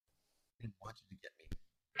didn't want you to get me.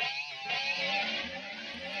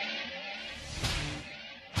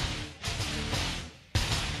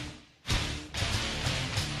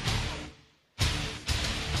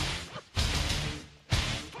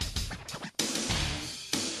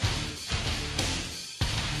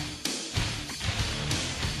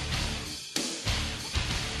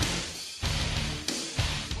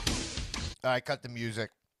 All right, cut the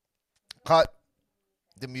music. Cut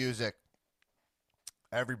the music.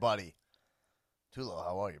 Everybody. Tulo,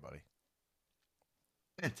 how are you, buddy?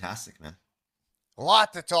 Fantastic, man. A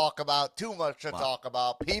lot to talk about. Too much to Wow. talk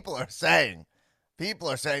about. People are saying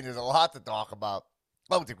there's a lot to talk about.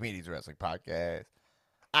 Welcome to Comedians Wrestling Podcast.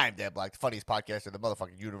 I'm Dan Black, the funniest podcast in the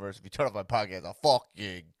motherfucking universe. If you turn off my podcast, I'll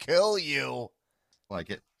fucking kill you. Like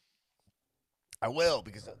it. I will,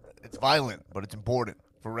 because it's violent, but it's important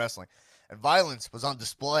for wrestling. And violence was on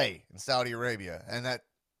display in Saudi Arabia, and that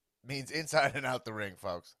means inside and out the ring,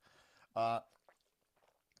 folks.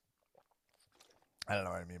 I don't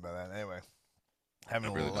know what I mean by that. Anyway,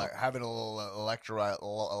 having I really a little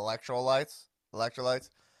electrolytes.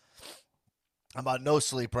 I'm on no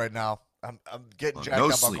sleep right now. I'm getting jacked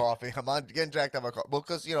up on coffee. Getting jacked up on coffee. Well,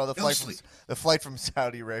 because the flight from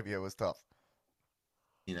Saudi Arabia was tough.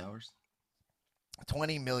 18 hours.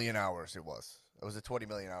 20 million hours it was. It was a 20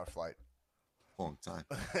 million hour flight. Long time.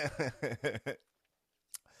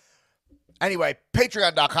 Anyway,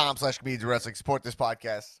 patreon.com/comedians wrestling. Support this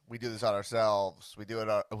podcast. We do this on ourselves. We do it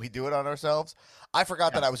on ourselves. I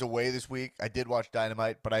forgot that I was away this week. I did watch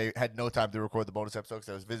Dynamite, but I had no time to record the bonus episode because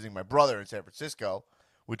I was visiting my brother in San Francisco,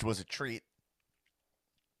 which was a treat.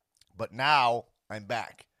 But now I'm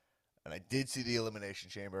back. And I did see the Elimination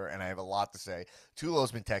Chamber, and I have a lot to say.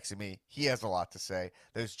 Tulo's been texting me. He has a lot to say.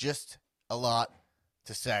 There's just a lot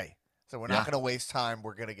to say. So we're not going to waste time.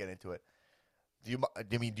 We're going to get into it. Do you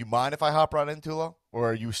mind if I hop right in, Tulo? Or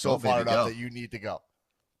are you so fired up that you need to go?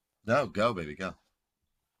 No, go, baby, go.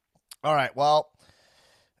 All right. Well,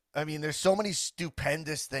 I mean, there's so many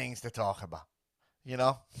stupendous things to talk about. You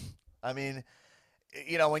know? I mean,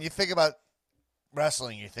 when you think about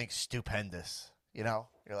wrestling, you think stupendous. You know?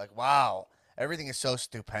 You're like, wow, everything is so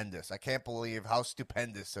stupendous. I can't believe how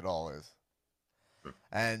stupendous it all is.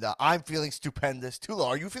 And I'm feeling stupendous. Tulo,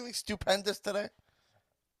 are you feeling stupendous today?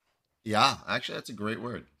 Yeah, actually, that's a great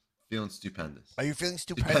word. Feeling stupendous. Are you feeling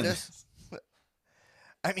stupendous?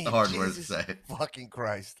 I mean, a hard Jesus word to say. Fucking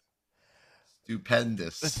Christ.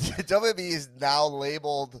 Stupendous. WWE is now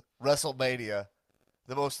labeled WrestleMania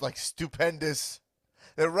the most stupendous.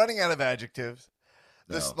 They're running out of adjectives.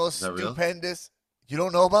 This most stupendous. Real? You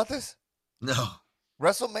don't know about this? No.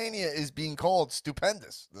 WrestleMania is being called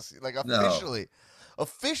stupendous.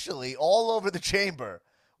 Officially, all over the chamber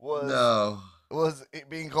was it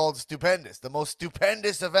being called stupendous, the most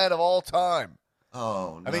stupendous event of all time.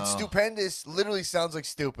 Oh, no. I mean, stupendous literally sounds like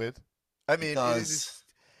stupid. I mean,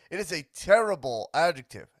 it is a terrible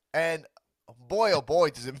adjective. And boy, oh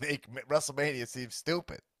boy, does it make WrestleMania seem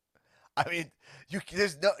stupid. I mean,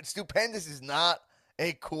 stupendous is not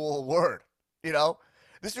a cool word. You know?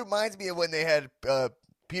 This reminds me of when they had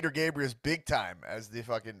Peter Gabriel's Big Time as the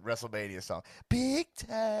fucking WrestleMania song. Big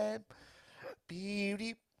Time.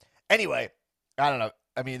 Beauty. Anyway, I don't know.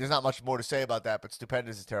 I mean, there's not much more to say about that, but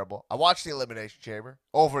stupendous is terrible. I watched the Elimination Chamber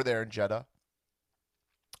over there in Jeddah.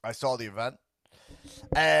 I saw the event.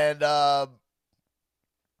 And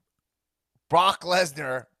Brock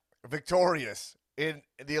Lesnar victorious in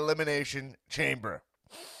the Elimination Chamber.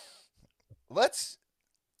 I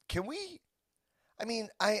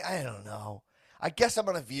don't know. I guess I'm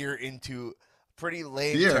going to veer into pretty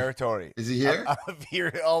lame territory. Is he here?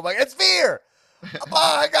 Oh my, it's Veer. Oh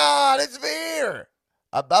my God, it's Veer.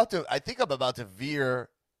 I think I'm about to veer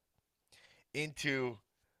into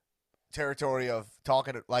territory of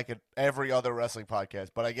talking like every other wrestling podcast,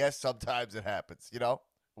 but I guess sometimes it happens,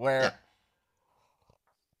 where,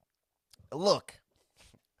 look,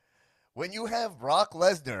 when you have Brock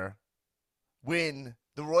Lesnar win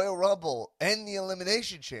the Royal Rumble and the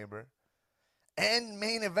Elimination Chamber and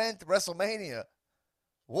main event WrestleMania,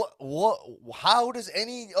 how does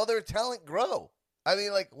any other talent grow? I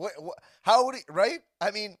mean, how would he, right?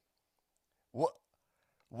 I mean,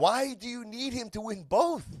 why do you need him to win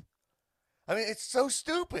both? I mean, it's so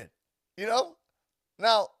stupid,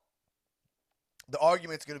 Now, the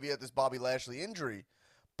argument's going to be at this Bobby Lashley injury,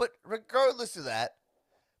 but regardless of that,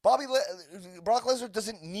 Brock Lesnar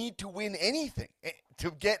doesn't need to win anything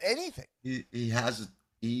to get anything.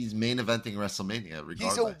 He's main eventing WrestleMania regardless.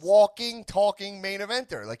 He's a walking, talking main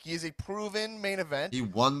eventer. He is a proven main event. He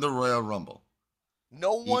won the Royal Rumble.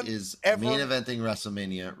 No one is ever main eventing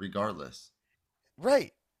WrestleMania regardless.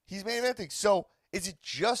 Right. He's main eventing. So Is it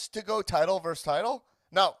just to go title versus title?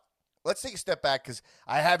 Now, let's take a step back because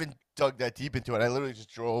I haven't dug that deep into it. I literally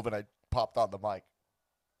just drove and I popped on the mic.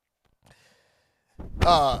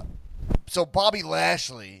 So Bobby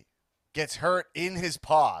Lashley gets hurt in his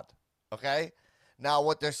pod, okay? Now,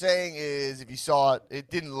 what they're saying is, if you saw it, it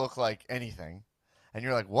didn't look like anything. And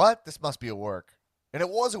you're like, what? This must be a work. And it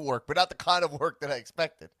was a work, but not the kind of work that I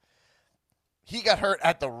expected. He got hurt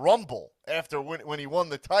at the Rumble after when he won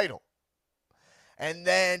the title. And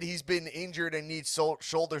then he's been injured and needs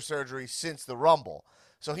shoulder surgery since the Rumble.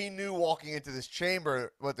 So he knew walking into this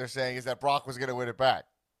chamber, what they're saying is that Brock was going to win it back.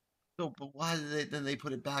 So, but why did they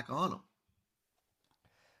put it back on him?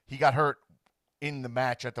 He got hurt in the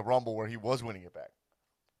match at the Rumble where he was winning it back.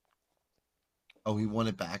 Oh, he won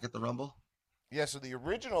it back at the Rumble? Yeah, so the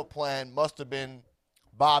original plan must have been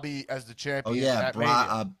Bobby as the champion. Oh,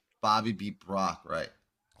 yeah, Bobby beat Brock, right.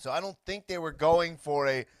 So I don't think they were going for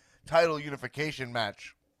a title unification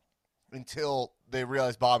match until they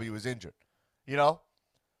realized Bobby was injured. You know?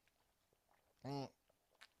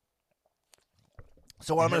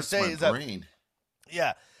 So what I'm going to say is that...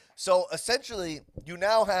 Yeah. So essentially, you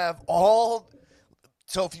now have all...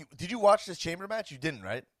 So did you watch this chamber match? You didn't,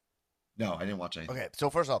 right? No, I didn't watch anything. Okay, so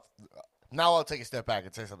first off, now I'll take a step back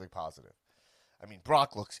and say something positive. I mean,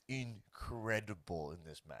 Brock looks incredible in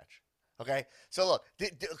this match. Okay? So look,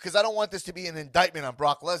 because I don't want this to be an indictment on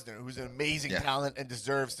Brock Lesnar, who's an amazing talent and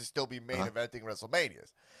deserves to still be main eventing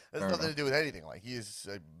WrestleManias. That has nothing to do with anything. Like, he is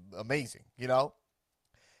amazing, you know?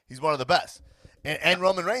 He's one of the best. And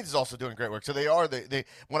Roman Reigns is also doing great work. So they are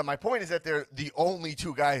one of my point is that they're the only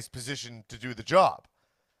two guys positioned to do the job.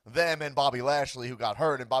 Them and Bobby Lashley, who got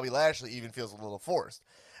hurt, and Bobby Lashley even feels a little forced.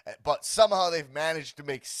 But somehow they've managed to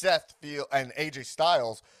make Seth and AJ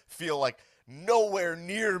Styles feel like nowhere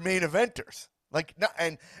near main eventers. Like,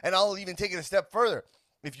 and I'll even take it a step further.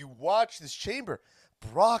 If you watch this chamber,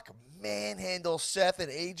 Brock manhandles Seth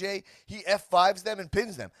and AJ. He F5s them and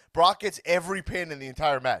pins them. Brock gets every pin in the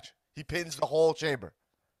entire match. He pins the whole chamber.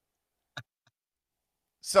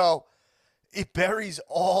 So it buries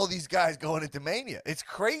all these guys going into Mania. It's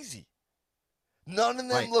crazy. None of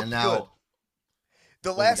them look good.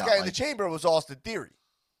 The last guy in the chamber was Austin Theory.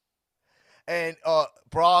 And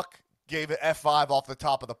Brock gave an F5 off the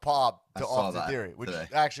top of the pod to Austin Theory, which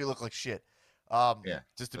actually looked like shit.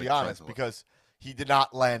 Just to be honest, because he did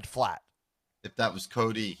not land flat. If that was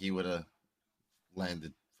Cody, he would have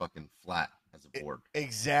landed fucking flat as a board.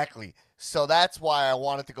 Exactly. So that's why I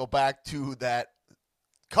wanted to go back to that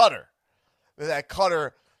cutter. That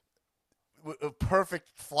cutter, a perfect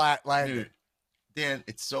flat landing. Dude, Dan,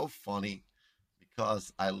 it's so funny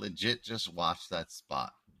because I legit just watched that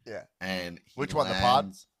spot. Yeah. And which one, the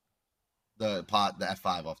pod? The pod, the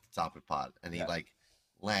F5 off the top of the pod. And he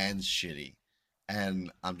lands shitty.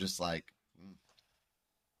 And I'm just like,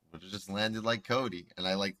 would have just landed like Cody. And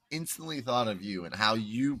I instantly thought of you and how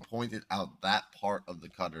you pointed out that part of the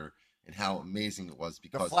cutter and how amazing it was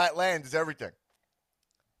because the flat land is everything.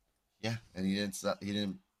 Yeah, and he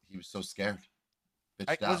was so scared.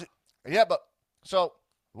 But so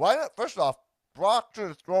why not? First off, Brock should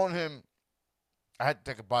have thrown him. I had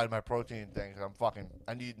to take a bite of my protein thing because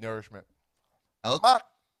I need nourishment. Brock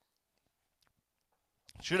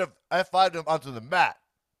should have F5'd him onto the mat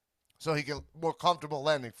so he can more comfortable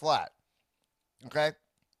landing flat. Okay?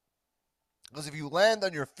 Because if you land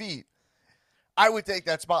on your feet, I would take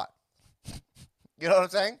that spot. You know what I'm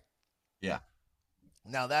saying? Yeah.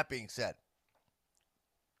 Now, that being said,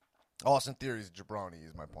 Austin Theory's a jabroni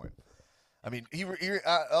is my point. I mean,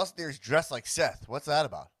 Austin Theory's dressed like Seth. What's that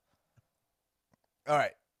about? All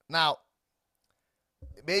right. Now,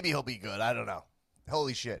 maybe he'll be good. I don't know.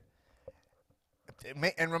 Holy shit.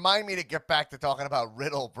 And remind me to get back to talking about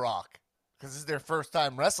Riddle Brock, because this is their first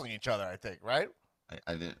time wrestling each other, I think, right?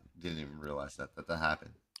 I didn't even realize that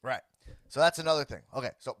happened. Right. So that's another thing. Okay,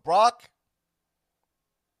 so Brock...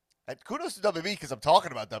 And kudos to WWE because I'm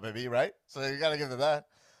talking about WWE, right? So you got to give them that.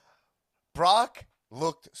 Brock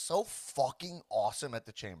looked so fucking awesome at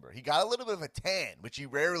the chamber. He got a little bit of a tan, which he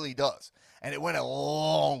rarely does. And it went a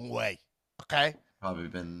long way. Okay? Probably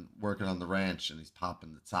been working on the ranch and he's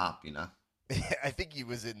popping the top, you know? I think he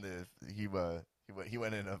was in he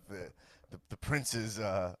went in the Prince's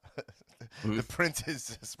the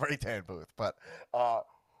Prince's spray tan booth. But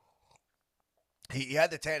he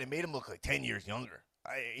had the tan. It made him look like 10 years younger.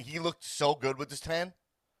 He looked so good with this tan.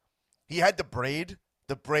 He had the braid.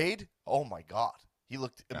 The braid, oh my God. He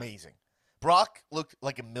looked amazing. Brock looked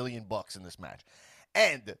like $1 million in this match.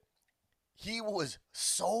 And he was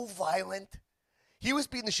so violent. He was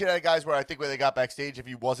beating the shit out of guys where they got backstage, if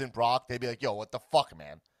he wasn't Brock, they'd be like, yo, what the fuck,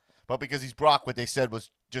 man? But because he's Brock, what they said was,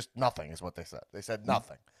 just nothing is what they said. They said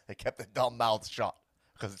nothing. They kept their dumb mouths shut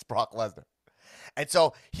because it's Brock Lesnar. And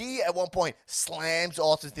so he, at one point, slams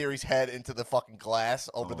Austin Theory's head into the fucking glass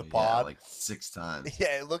over the pod. Yeah, like 6 times.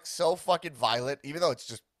 Yeah, it looks so fucking violent. Even though it's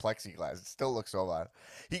just plexiglass, it still looks so violent.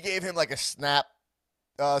 He gave him like a snap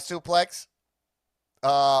suplex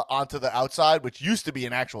onto the outside, which used to be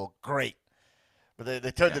an actual grate. But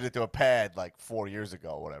they turned it into a pad like 4 years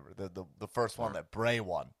ago or whatever. The first one that Bray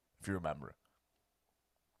won, if you remember.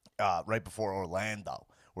 Right before Orlando,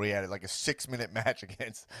 where he had like a 6-minute match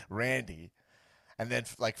against Randy. And then,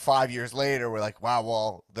 like 5 years later, we're like, wow,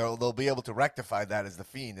 well, they'll be able to rectify that as the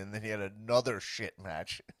Fiend. And then he had another shit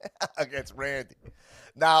match against Randy.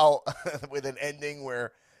 Now, with an ending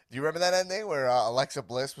where, do you remember that ending where Alexa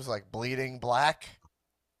Bliss was like bleeding black?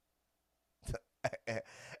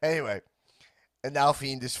 Anyway, and now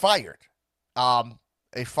Fiend is fired. A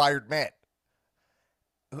fired man.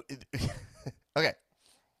 Okay.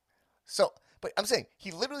 So, but I'm saying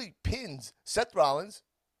he literally pins Seth Rollins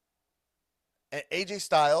and AJ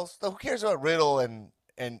Styles. So who cares about Riddle and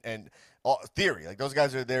Theory? Like, those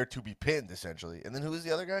guys are there to be pinned, essentially. And then who was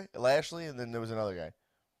the other guy? Lashley, and then there was another guy.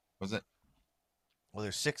 Was it? Well,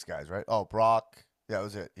 there's 6 guys, right? Oh, Brock. Yeah, that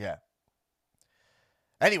was it. Yeah.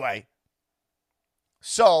 Anyway,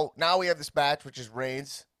 so now we have this match, which is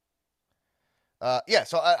Reigns. Yeah,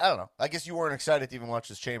 so I don't know. I guess you weren't excited to even watch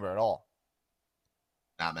this Chamber at all.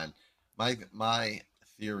 Nah, man. My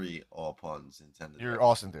theory, all puns intended. Your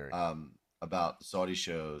Austin theory. About Saudi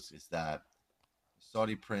shows is that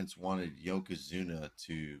Saudi Prince wanted Yokozuna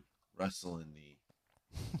to wrestle in the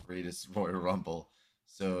greatest Royal Rumble.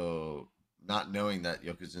 So not knowing that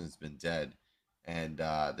Yokozuna's been dead, and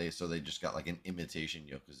they just got like an imitation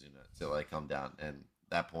Yokozuna to like come down, and at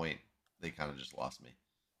that point they kind of just lost me.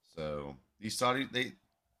 So these Saudi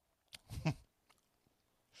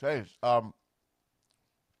Shaves.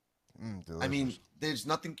 I mean, there's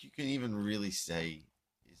nothing you can even really say,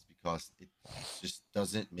 is because it just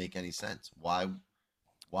doesn't make any sense. Why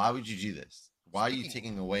would you do this? Why are you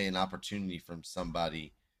taking away an opportunity from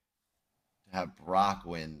somebody to have Brock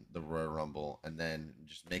win the Royal Rumble and then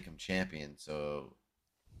just make him champion? So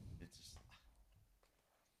it's just,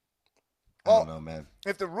 I don't know, man.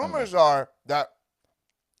 If the rumors are that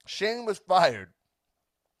Shane was fired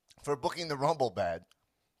for booking the Rumble bad,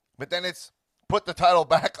 but then it's put the title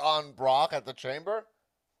back on Brock at the Chamber.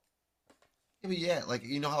 Yeah, but yeah, like,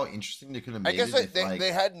 you know how interesting they could have made I guess it.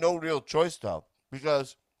 they had no real choice though,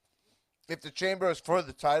 because if the Chamber is for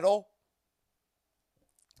the title,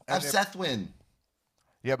 have Seth win.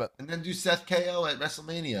 Yeah, but and then do Seth KO at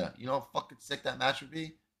WrestleMania. You know how fucking sick that match would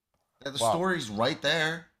be. The story's right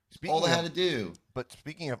there. All they had to do. But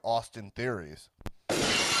speaking of Austin theories.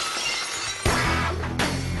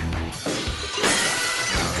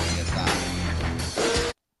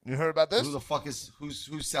 You heard about this? Who the fuck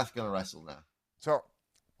who's Seth gonna wrestle now? So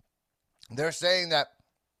they're saying that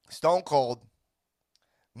Stone Cold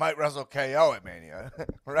might wrestle KO at Mania,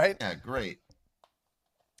 right? Yeah, great.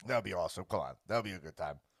 That'd be awesome. Come on, that'd be a good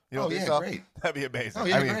time. You know, great. That'd be amazing. Oh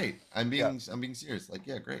yeah, great. I'm being serious. Like,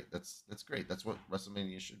 yeah, great. That's great. That's what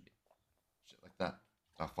WrestleMania should be. Shit like that.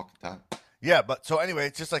 It's our fucking time. Yeah, but so anyway,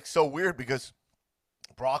 it's just like so weird because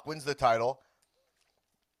Brock wins the title,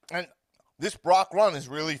 and this Brock run is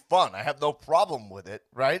really fun. I have no problem with it,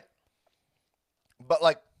 right? But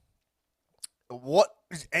like, what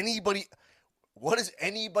is anybody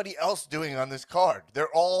else doing on this card? They're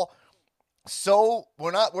all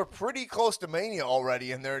we're pretty close to Mania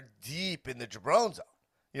already, and they're deep in the Jabron zone.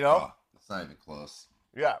 You know? Oh, it's not even close.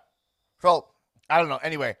 Yeah. So I don't know.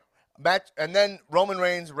 Anyway, match, and then Roman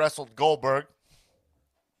Reigns wrestled Goldberg.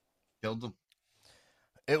 Killed him.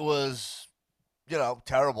 It was,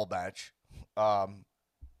 terrible match.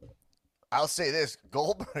 I'll say this,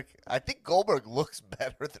 Goldberg, I think Goldberg looks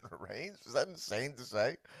better than Reigns. Is that insane to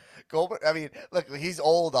say? Goldberg, I mean, look, he's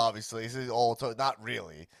old, obviously. He's old, so not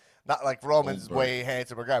really. Not like Roman's way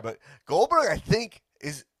handsomer guy, but Goldberg, I think,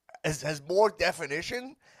 has more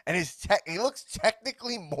definition, and he looks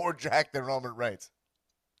technically more jacked than Roman Reigns.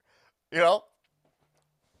 You know?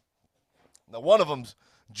 Now, one of them's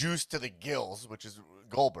juiced to the gills, which is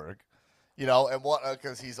Goldberg. And what,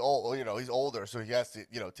 because he's old, he's older, so he has to,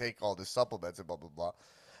 take all the supplements and blah, blah, blah.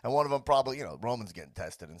 And one of them probably, Roman's getting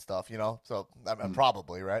tested and stuff, so I mean,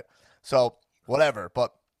 probably, right? So, whatever.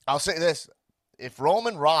 But I'll say this. If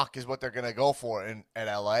Roman Rock is what they're going to go for in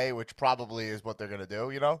LA, which probably is what they're going to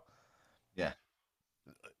do, Yeah.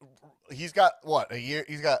 He's got, what, a year?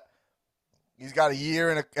 He's got a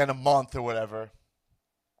year and a month or whatever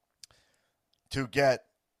to get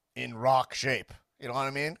in Rock shape. You know what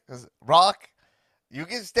I mean? Because Rock You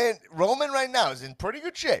can stand. Roman right now is in pretty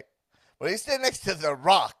good shape, but he's standing next to The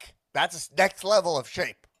Rock. That's a next level of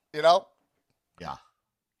shape, you know. Yeah.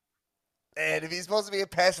 And if he's supposed to be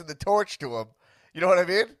passing the torch to him, you know what I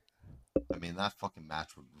mean? I mean, that fucking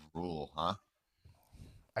match would rule, huh?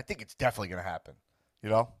 I think it's definitely gonna happen. You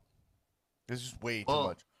know, this is way too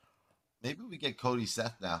much. Maybe we get Cody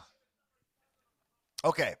Seth now.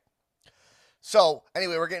 Okay. So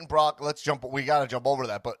anyway, we're getting Brock. Let's jump. We gotta jump over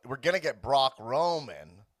that, but we're gonna get Brock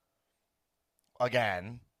Roman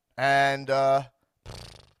again, and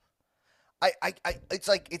it's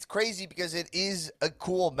like it's crazy because it is a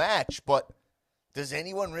cool match, but does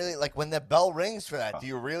anyone really like when the bell rings for that? Do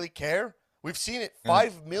you really care? We've seen it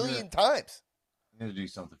 5 million times. I'm gonna do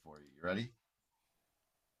something for you. You ready?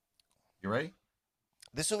 You ready?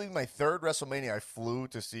 This will be my third WrestleMania I flew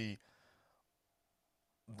to see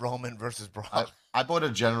Roman versus Brock. I bought a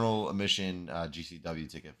general admission GCW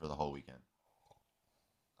ticket for the whole weekend.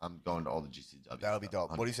 I'm going to all the GCW. That'll be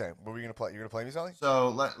dope. 100%. What are you saying? What were you gonna play? You're gonna play me something? So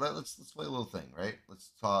let's play a little thing, right?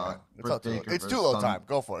 Let's talk. Britt Baker. It's too low time.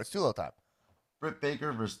 Go for it. It's too low time. Britt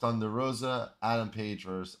Baker versus Thunder Rosa. Adam Page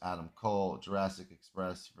versus Adam Cole. Jurassic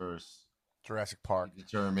Express versus Jurassic Park.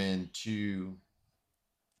 Determined to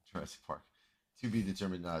Jurassic Park. To be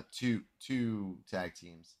determined. Two tag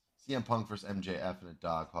teams. CM Punk versus MJF in a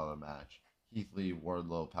dog collar match. Keith Lee,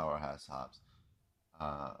 Wardlow, Powerhouse Hobbs.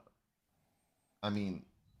 I mean,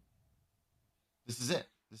 this is it.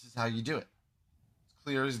 This is how you do it. It's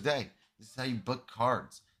clear as day. This is how you book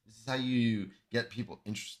cards. This is how you get people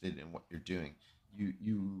interested in what you're doing.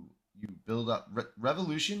 You build up.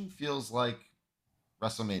 Revolution feels like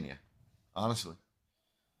WrestleMania, honestly.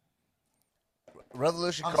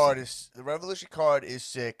 Revolution card is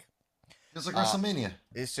sick. Feels like WrestleMania.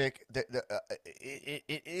 It's sick.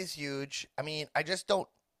 It is huge. I mean, I just don't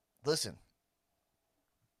listen.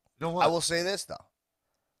 You know what? I will say this though.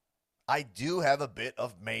 I do have a bit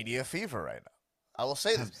of mania fever right now. I will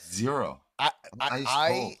say this. Zero. I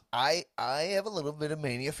have a little bit of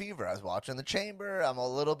mania fever. I was watching The Chamber. I'm a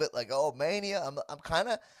little bit like, oh, mania.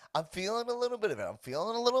 I'm feeling a little bit of it. I'm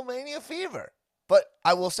feeling a little mania fever. But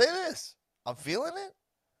I will say this. I'm feeling it.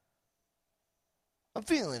 I'm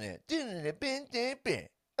feeling it.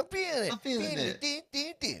 I'm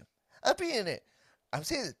feeling it. I'm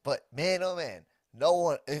saying this, but man, oh man, no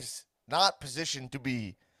one is not positioned to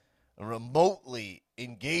be remotely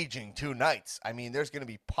engaging 2 nights. I mean, there's going to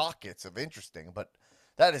be pockets of interesting, but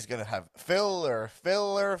that is going to have filler,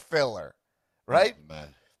 right? Oh,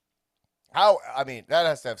 man. I mean, that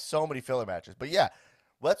has to have so many filler matches. But yeah,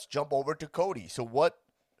 let's jump over to Cody. So what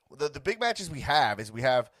the big matches we have is we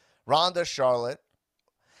have Ronda, Charlotte,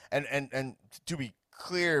 and to be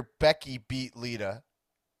clear, Becky beat Lita.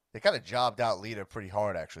 They kind of jobbed out Lita pretty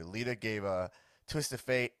hard, actually. Lita gave a twist of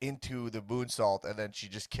fate into the moonsault, and then she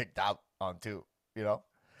just kicked out on 2, you know?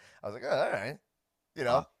 I was like, oh, all right. You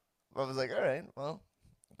know? I was like, all right, well,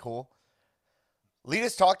 cool.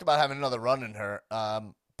 Lita's talked about having another run in her,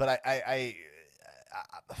 but I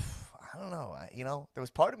don't know. There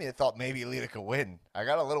was part of me that thought maybe Lita could win. I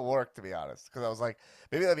got a little work, to be honest, because I was like,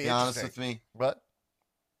 maybe that'd be interesting. Honest with me. What?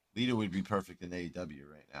 Lita would be perfect in AEW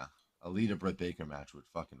right now. A Lita Britt Baker match would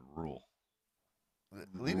fucking rule.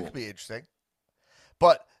 Lita could be interesting.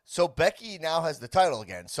 But so Becky now has the title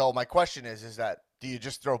again. So my question is that do you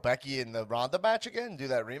just throw Becky in the Ronda match again and do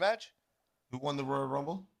that rematch? Who won the Royal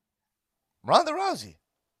Rumble? Ronda Rousey.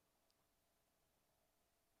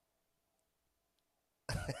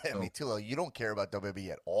 I mean, Tulo, you don't care about WWE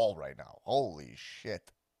at all right now. Holy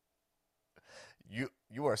shit.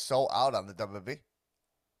 You are so out on the WWE.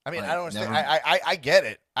 I mean, I don't understand. I get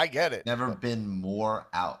it. I get it. Never been more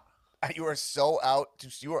out. You are so out.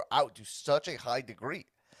 You are out to such a high degree.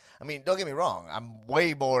 I mean, don't get me wrong. I'm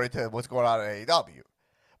way more into what's going on at AEW,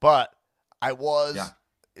 but I was.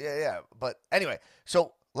 Yeah. But anyway,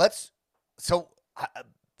 so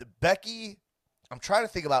Becky. I'm trying to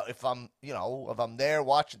think about if I'm there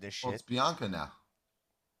watching this shit. Well, it's Bianca now.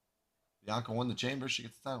 Bianca won the Chamber. She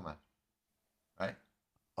gets the title match, right?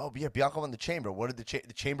 Oh, yeah, Bianca won the Chamber. What did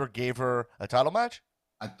the Chamber gave her a title match?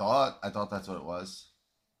 I thought that's what it was.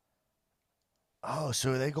 Oh,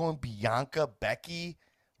 so are they going Bianca, Becky,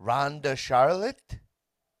 Ronda, Charlotte?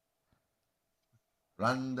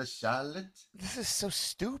 Ronda, Charlotte? This is so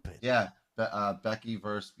stupid. Yeah, Becky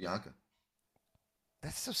versus Bianca.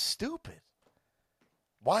 That's so stupid.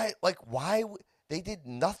 Why? They did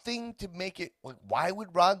nothing to make it. Like, why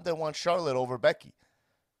would Ronda want Charlotte over Becky?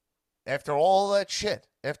 After all that shit,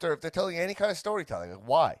 if they're telling any kind of storytelling, like,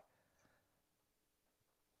 why?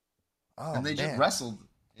 Oh, and they just wrestled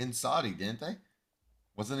in Saudi, didn't they?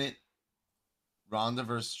 Wasn't it Ronda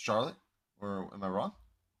versus Charlotte? Or am I wrong?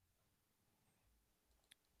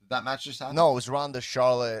 Did that match just happen? No, it was Ronda,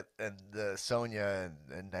 Charlotte, and Sonya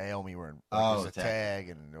and Naomi were in. Like, it was a tag. tag,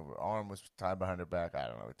 and her arm was tied behind her back. I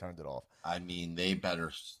don't know. We turned it off. I mean, they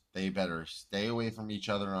better stay away from each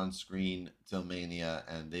other on screen till Mania,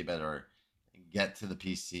 and they better get to the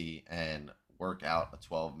PC and work out a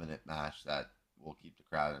 12-minute match that will keep the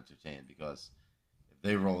crowd entertained. Because if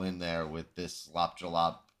they roll in there with this slop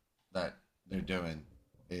jalop that they're doing,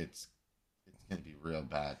 it's gonna be real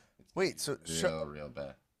bad. Wait, so real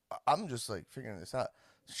bad. I'm just like figuring this out.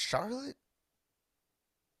 Charlotte,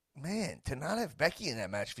 man, to not have Becky in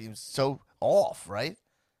that match seems so off, right?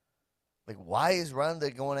 Like, why is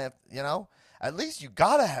Ronda going after, At least you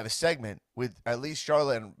got to have a segment with at least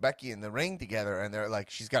Charlotte and Becky in the ring together, and they're like,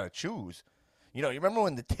 she's got to choose. You remember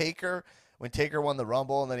when Taker won the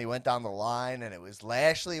Rumble, and then he went down the line, and it was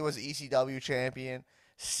Lashley was ECW champion,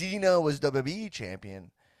 Cena was WWE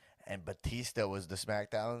champion, and Batista was the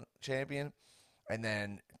SmackDown champion. And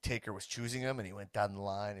then Taker was choosing him, and he went down the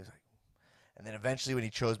line. He was like, and then eventually when he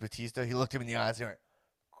chose Batista, he looked him in the eyes and went,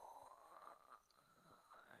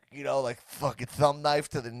 like fucking thumb knife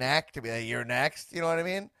to the neck to be like, you're next. You know what I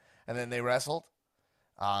mean? And then they wrestled.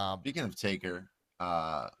 Speaking of Taker,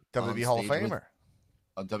 WWE Hall of Famer.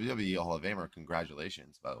 WWE Hall of Famer.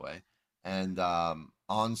 Congratulations, by the way. And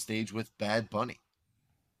on stage with Bad Bunny.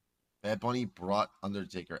 Bad Bunny brought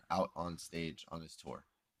Undertaker out on stage on his tour.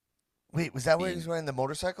 Wait, was that where he was wearing the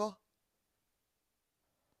motorcycle?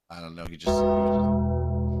 I don't know.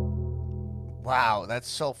 Wow, that's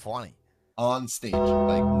so funny. On stage,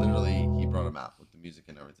 like literally, he brought him out with the music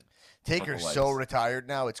and everything. Taker's so retired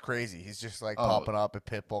now, it's crazy. He's just like popping up at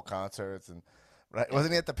Pitbull concerts and right.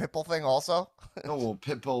 Wasn't he at the Pitbull thing also? No, well,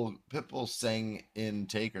 Pitbull sang in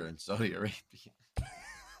Taker in Saudi Arabia.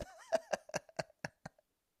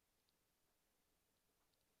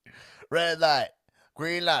 Red light,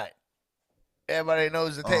 green light. Everybody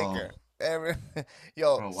knows the Taker.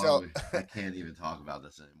 I can't even talk about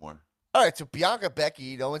this anymore. All right, so Bianca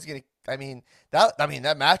Becky, no one's gonna.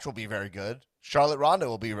 That match will be very good. Charlotte Ronda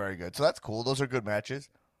will be very good. So that's cool. Those are good matches.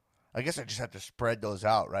 I guess I just had to spread those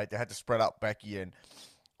out, right? They had to spread out Becky and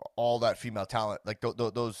all that female talent. Like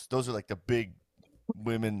those are like the big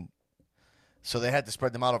women. So they had to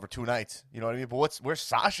spread them out over 2 nights. You know what I mean? But where's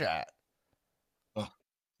Sasha at? Oh,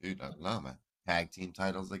 dude, I don't know, man. Tag team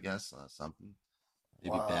titles, I guess. Something.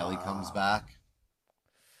 Maybe Bayley comes back.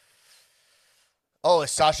 Oh, a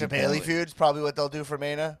Sasha Bayley feud's probably what they'll do for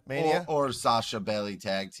Mania. Or Sasha Bayley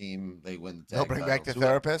tag team. They win the tag. They'll bring back the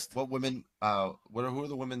therapist. What women? Who are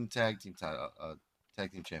the women tag team champions? I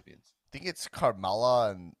think it's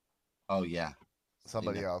Carmella and. Oh yeah,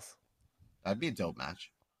 somebody else. That'd be a dope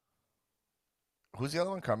match. Who's the other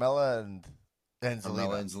one? Carmella and Zelina.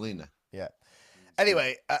 Carmella and Zelina. Yeah.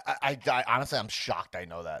 Anyway, I honestly I'm shocked. I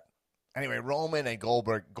know that. Anyway, Roman and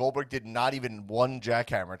Goldberg. Goldberg did not even one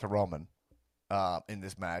jackhammer to Roman in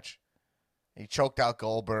this match. He choked out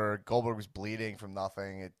Goldberg. Goldberg was bleeding from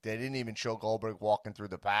nothing. They didn't even show Goldberg walking through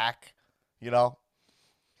the back.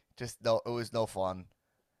 Just no. It was no fun.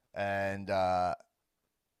 And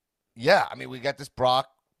we got this Brock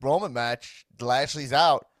Roman match. Lashley's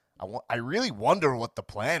out. I really wonder what the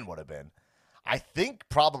plan would have been. I think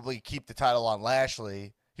probably keep the title on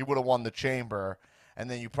Lashley. He would have won the Chamber. And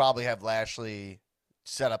then you probably have Lashley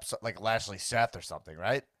set up like Lashley Seth or something,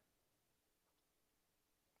 right?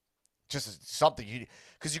 Just something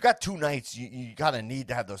because you got 2 nights. You kind of need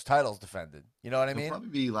to have those titles defended. You know what I mean? It'll probably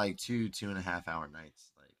be like 2.5 hour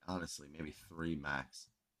nights. Like honestly, maybe 3 max.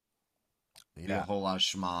 Yeah, be a whole lot of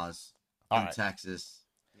schmaz in Texas.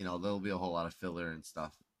 There'll be a whole lot of filler and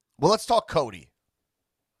stuff. Well, let's talk Cody.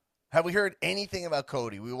 Have we heard anything about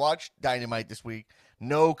Cody? We watched Dynamite this week.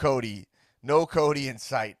 No Cody in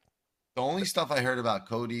sight. The only stuff I heard about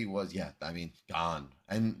Cody was, gone.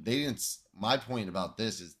 And they didn't. My point about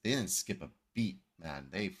this is they didn't skip a beat, man.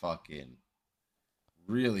 They fucking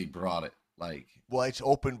really brought it. Like, well, it's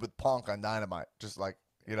opened with Punk on Dynamite, just like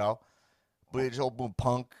but it's opened with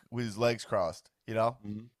Punk with his legs crossed,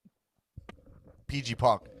 Mm-hmm. PG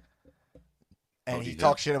Punk, and he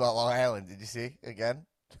talked shit about Long Island. Did you see again?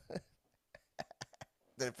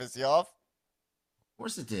 Did it piss you off? Of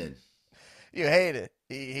course it did. You hate it.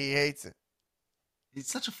 He hates it. He's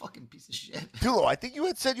such a fucking piece of shit. Tulo, I think you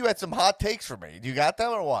had said you had some hot takes for me. You got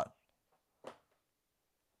them or what?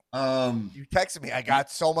 You texted me. I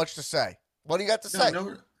got so much to say. What do you got to say?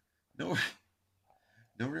 No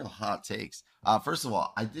real hot takes. First of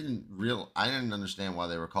all, I didn't understand why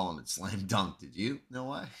they were calling it Slam Dunk. Did you know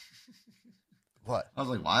why? What? I was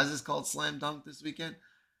like, why is this called Slam Dunk this weekend?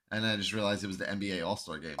 And I just realized it was the NBA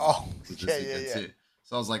All-Star game. Oh, yeah. Too.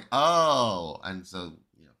 So I was like, oh, and so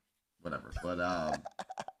whatever. But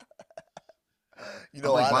You I'm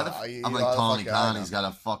know, like, I why don't. the? You I'm know, like how the Tony fuck I Khan. know. He's got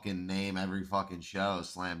a fucking name every fucking show.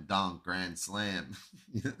 Slam dunk, grand slam.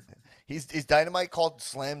 Is Dynamite called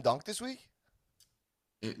Slam Dunk this week?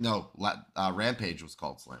 No, Rampage was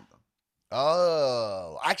called Slam Dunk.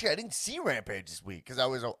 Oh, actually, I didn't see Rampage this week because I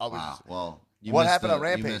was. Wow. Well, what happened on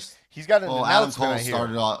Rampage? He's got an announcement.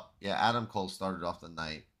 Adam Cole started off the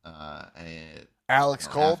night. And Alex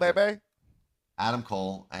Cole, baby. Adam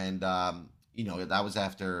Cole, and that was a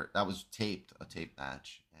taped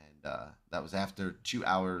match, and that was after 2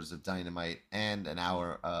 hours of Dynamite and an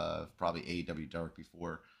hour of probably AEW Dark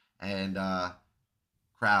before, and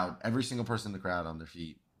crowd, every single person in the crowd on their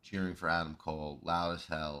feet cheering for Adam Cole, loud as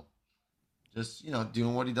hell, just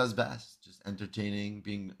doing what he does best, just entertaining,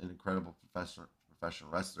 being an incredible professional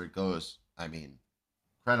wrestler. It goes,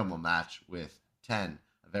 incredible match with 10,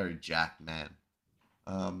 a very jacked man.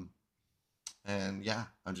 And yeah,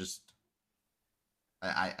 I just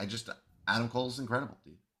Adam Cole's incredible,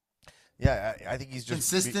 dude. Yeah, I think he's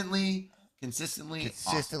just consistently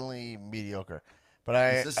awesome. Mediocre, but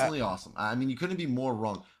consistently awesome. I mean, you couldn't be more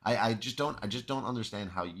wrong. I just don't understand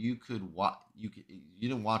how you could watch. You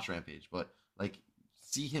didn't watch Rampage, but like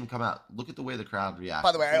see him come out. Look at the way the crowd reacts.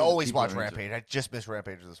 By the way, I always watch Rampage. I just missed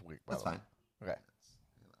Rampage this week. That's fine. Okay,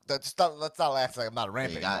 let's not act like I'm not a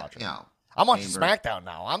Rampage watcher. I'm watching Chamber. SmackDown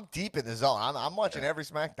now. I'm deep in the zone. I'm watching every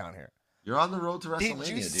SmackDown here. You're on the road to WrestleMania,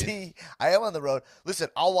 Did you see? I am on the road. Listen,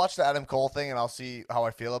 I'll watch the Adam Cole thing and I'll see how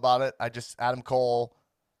I feel about it. Adam Cole.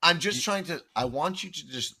 I'm just trying to. I want you to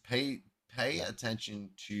just pay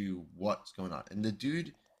attention to what's going on. And the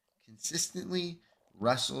dude consistently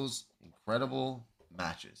wrestles incredible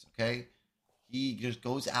matches. Okay, he just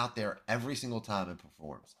goes out there every single time and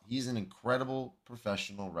performs. He's an incredible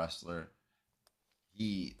professional wrestler.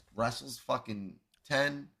 He wrestles fucking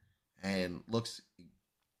 10 and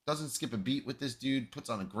doesn't skip a beat with this dude. Puts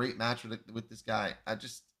on a great match with this guy. I'm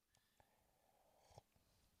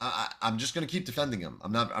just gonna keep defending him.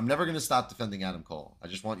 I'm never gonna stop defending Adam Cole. I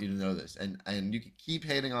just want you to know this, and you can keep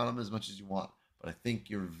hating on him as much as you want, but I think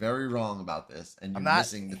you're very wrong about this, and you're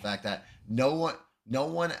missing the fact that no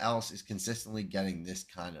one else is consistently getting this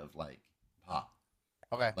kind of like pop.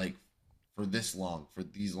 Okay. Like for these long,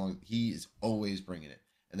 he is always bringing it,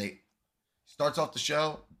 and starts off the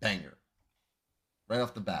show banger, right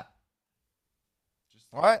off the bat.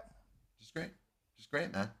 All right. Just great,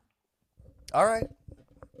 man. All right.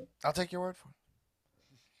 I'll take your word for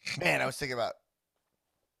it. Man, I was thinking about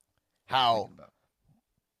how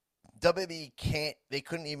WWE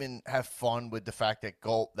couldn't even have fun with the fact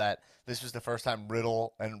that this was the first time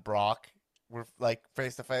Riddle and Brock were like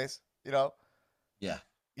face to face, Yeah.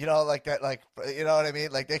 Like that, like, you know what I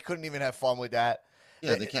mean? Like they couldn't even have fun with that.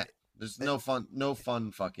 Yeah, they can't. There's no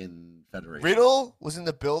fun fucking federation. Riddle was in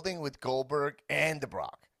the building with Goldberg and the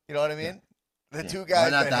Brock. You know what I mean? Yeah. The two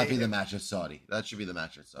guys. Why not that be the match at Saudi? That should be the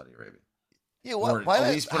match at Saudi Arabia. Yeah, or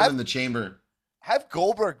at least put him in the chamber. Have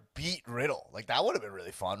Goldberg beat Riddle. Like that would have been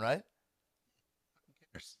really fun, right? Who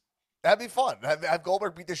cares? That'd be fun. Have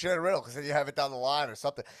Goldberg beat the shit out of Riddle because then you have it down the line or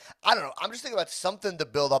something. I don't know. I'm just thinking about something to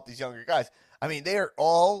build up these younger guys. I mean, they are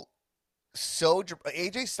all so.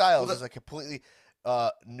 AJ Styles is like completely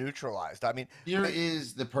neutralized. I mean, here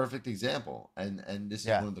is the perfect example, and this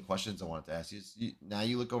is one of the questions I wanted to ask you. Now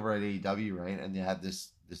you look over at AEW, right, and they have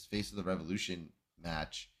this Face of the Revolution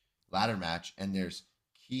ladder match, and there's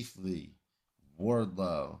Keith Lee,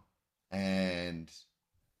 Wardlow, and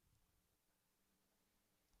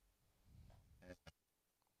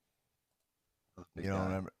you don't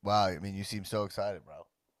remember? Wow, I mean, you seem so excited, bro.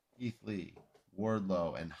 Keith Lee,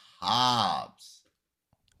 Wardlow, and Hobbs.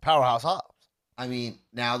 Powerhouse Hobbs. I mean,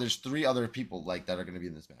 now there's 3 other people like that are going to be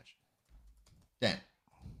in this match. Dan,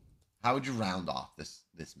 how would you round off this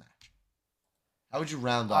match? How would you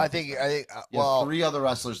round off? I think you have 3 other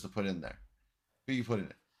wrestlers to put in there. Who you put in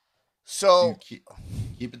it? So keep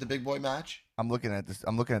it the big boy match. I'm looking at this.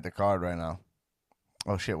 I'm looking at the card right now.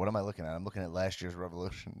 Oh shit! What am I looking at? I'm looking at last year's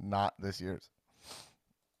Revolution, not this year's.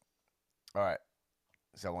 All right.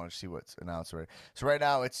 So I want to see what's announced already. So right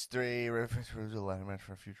now it's 3 match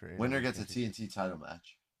for future. Winner gets a TNT title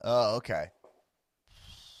match. Oh, okay.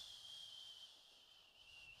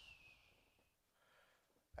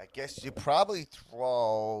 I guess you probably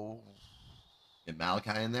get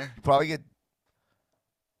Malachi in there. You probably get.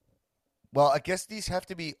 Well, I guess these have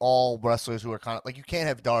to be all wrestlers who are kind of like you can't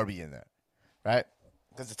have Darby in there, right?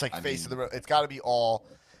 Because it's like of the. It's got to be all.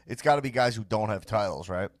 It's got to be guys who don't have titles,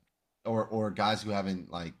 right? Or guys who haven't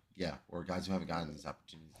or guys who haven't gotten these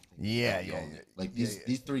opportunities. I think Yeah, they'll be yeah, all- yeah. Like Yeah,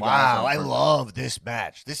 these three guys. Wow, Are I perfect. love this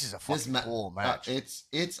match. This is a This fucking cool match.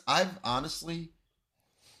 it's. I've honestly.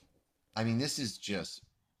 I mean, this is just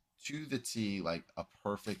to the T, like a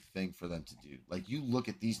perfect thing for them to do. Like you look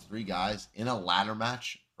at these three guys in a ladder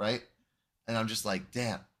match, right? And I'm just like,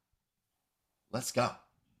 damn, let's go.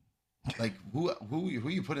 Like who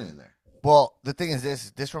you putting in there? Well, the thing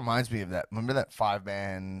is, this reminds me of that. Remember that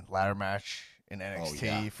 5-man ladder match in NXT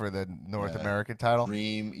yeah. for the North Yeah. American title?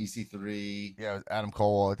 Dream, EC3. Yeah, it was Adam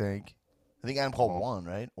Cole, I think. I think Adam Cole Cole. won,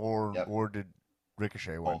 right? Or did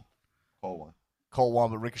Ricochet win? Cole won. Cole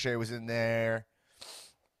won, but Ricochet was in there.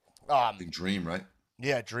 I think Dream, right?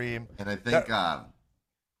 Yeah, Dream. And I think yeah,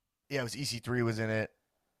 it was EC3 was in it.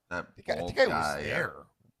 That I think I was there.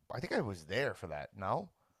 I think I was there for that. No,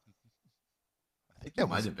 I think I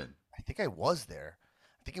might have been. I think I was there.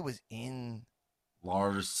 I think it was in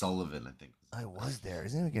Lars Sullivan. I think I was there.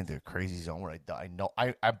 Isn't it getting to a crazy zone where I know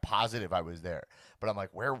I'm positive I was there, but I'm like,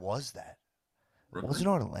 where was that? It wasn't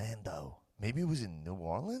Orlando. Maybe it was in New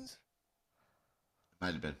Orleans. It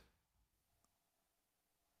might have been.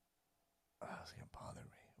 Oh, it's gonna bother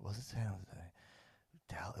me. It wasn't San Jose.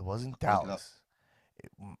 It wasn't Dallas.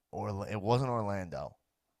 It wasn't Orlando.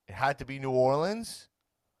 It had to be New Orleans.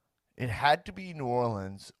 It had to be New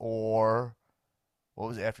Orleans, or what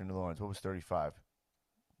was after New Orleans? What was 35?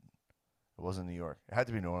 It wasn't New York. It had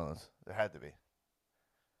to be New Orleans. It had to be.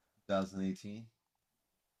 2018.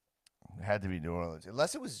 It had to be New Orleans,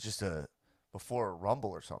 unless it was just before a Rumble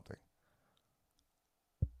or something.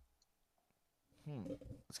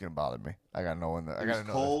 It's gonna bother me. I gotta know when I gotta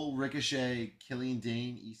know. Cole, Ricochet, Killian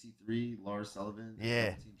Dane, EC3, Lars Sullivan.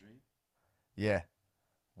 Yeah. Yeah.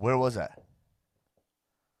 Where was that?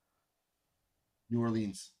 New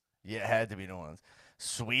Orleans. Yeah, it had to be New Orleans.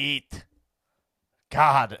 Sweet.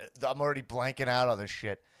 God, I'm already blanking out on this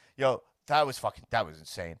shit. Yo, that was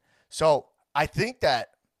insane. So I think that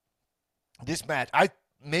this match, I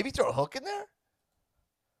maybe throw a hook in there,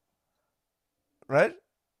 right?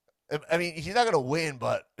 I mean, he's not gonna win,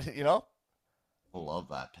 but you know, I love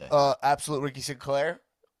that pick. Absolute Ricky Sinclair.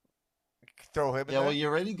 Throw him in there. Well, you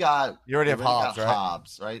already have Hobbs, right?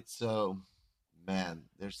 Hobbs, right? So, man,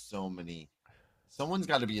 there's so many. Someone's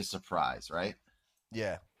got to be a surprise, right?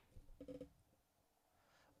 Yeah.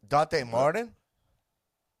 Dante Martin?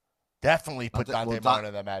 Definitely put Dante Martin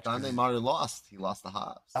in that match. Dante Martin lost. He lost the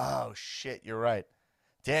Hobbs. Oh, shit. You're right.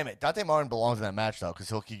 Damn it. Dante Martin belongs in that match, though, because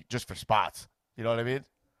he'll keep just for spots. You know what I mean?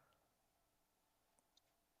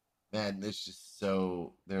 Man,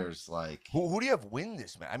 there's like. Who do you have win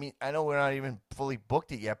this match? I mean, I know we're not even fully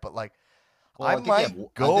booked it yet, but like, I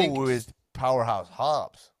might go with Powerhouse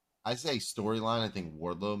Hobbs. I say storyline. I think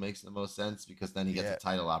Wardlow makes the most sense because then he gets a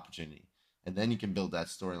title opportunity. And then you can build that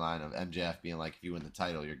storyline of MJF being like, if you win the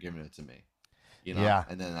title, you're giving it to me. You know? Yeah.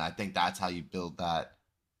 And then I think that's how you build that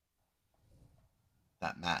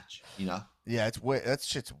match, you know? Yeah, that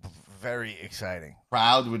shit's very exciting.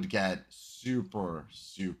 Crowd would get super,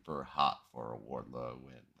 super hot for a Wardlow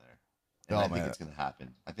win there. And I think it's going to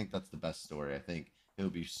happen. I think that's the best story. I think it'll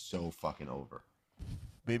be so fucking over.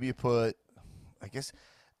 Maybe you put, I guess...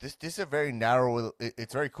 This is a very narrow.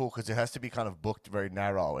 It's very cool because it has to be kind of booked very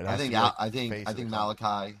narrow. I think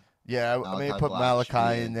Malachi. Yeah, I mean, put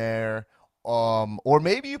Malachi in there, or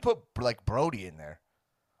maybe you put like Brody in there,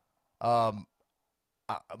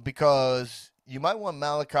 because you might want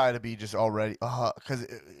Malachi to be just already, because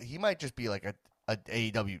he might just be like a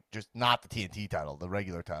AEW, just not the TNT title, the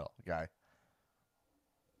regular title guy.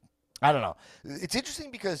 I don't know. It's interesting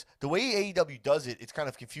because the way AEW does it, it's kind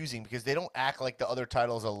of confusing because they don't act like the other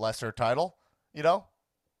title is a lesser title, you know?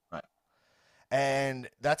 Right. And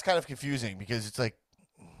that's kind of confusing because it's like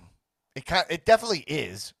it definitely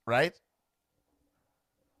is, right?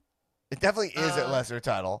 It definitely is a lesser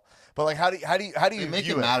title. But like how do you make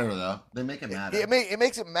it matter though? They make it matter. It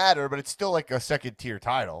makes it matter, but it's still like a second tier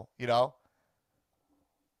title, you know?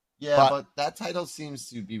 Yeah, but that title seems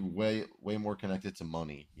to be way more connected to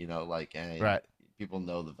money, you know, like, and right. People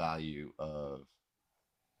know the value of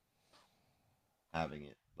having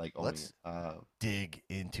it. Like, let's dig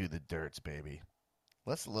into the dirts, baby.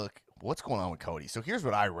 Let's look what's going on with Cody. So here's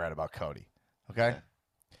what I read about Cody. Okay.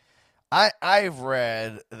 I've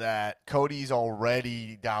read that Cody's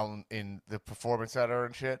already down in the Performance Center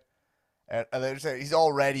and shit, and they're saying he's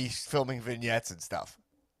already filming vignettes and stuff.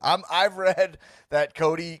 I've read that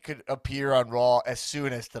Cody could appear on Raw as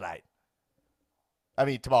soon as tonight. I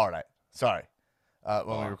mean, tomorrow night. Sorry.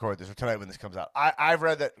 When we record this, or tonight when this comes out. I've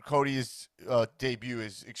read that Cody's debut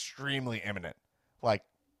is extremely imminent. Like,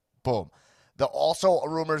 boom. The also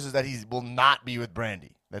rumors is that he will not be with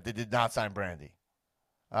Brandy, that they did not sign Brandy.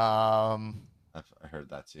 I heard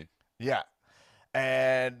that too. Yeah,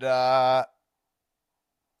 and I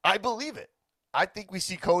believe it. I think we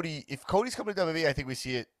see Cody. If Cody's coming to WWE, I think we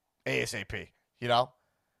see it ASAP. You know,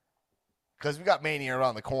 because we got Mania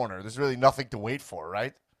around the corner. There's really nothing to wait for,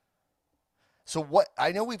 right? So what?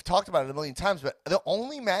 I know we've talked about it a million times, but the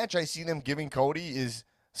only match I see them giving Cody is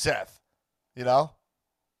Seth. You know?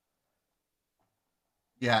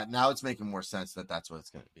 Yeah, now it's making more sense that that's what it's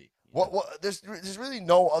going to be. What? There's really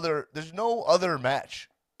no other. There's no other match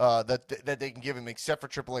that they can give him except for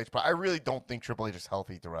Triple H. But I really don't think Triple H is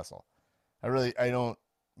healthy to wrestle. I don't.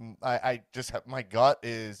 I just have, my gut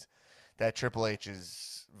is that Triple H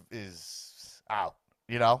is out.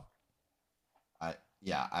 You know.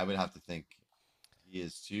 I would have to think he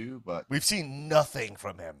is too, but we've seen nothing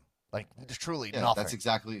from him. Like truly nothing. That's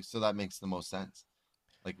exactly. So that makes the most sense.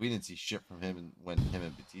 Like we didn't see shit from him when him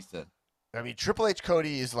and Batista. I mean, Triple H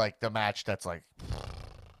Cody is like the match that's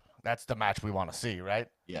the match we want to see, right?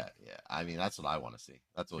 Yeah. I mean, that's what I want to see.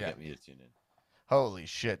 That's what will get me to tune in. Holy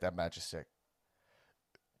shit, that match is sick.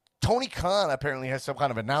 Tony Khan apparently has some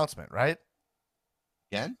kind of announcement, right?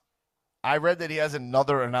 Again? I read that he has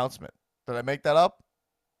another announcement. Did I make that up?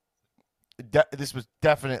 This was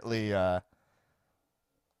definitely yeah,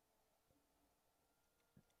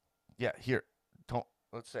 here.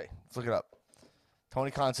 Let's see. Let's look it up.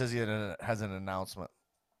 Tony Khan says he has an announcement.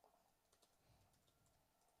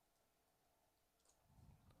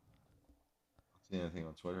 See anything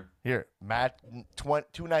on Twitter? Here, Matt,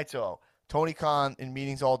 2 nights ago. Tony Khan in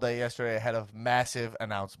meetings all day yesterday ahead of massive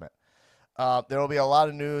announcement. There will be a lot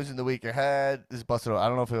of news in the week ahead. This is busted. I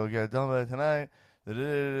don't know if it will get done by tonight.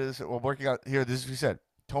 We're working on here. This is what he said.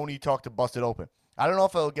 Tony talked to Busted Open. I don't know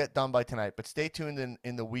if it'll get done by tonight, but stay tuned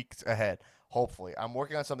in the weeks ahead. Hopefully, I'm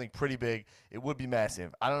working on something pretty big. It would be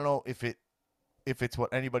massive. I don't know if it's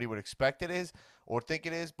what anybody would expect it is or think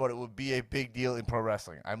it is, but it would be a big deal in pro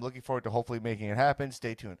wrestling. I'm looking forward to hopefully making it happen.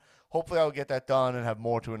 Stay tuned. Hopefully, I'll get that done and have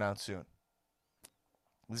more to announce soon.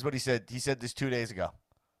 This is what he said. He said this 2 days ago. What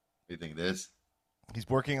do you think it is? He's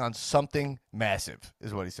working on something massive,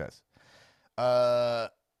 is what he says.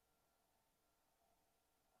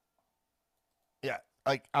 Yeah,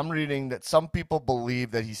 like I'm reading that some people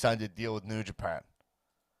believe that he signed a deal with New Japan.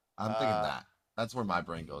 I'm thinking that. That's where my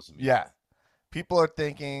brain goes. Yeah. People are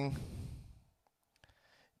thinking,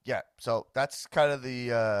 yeah, so that's kind of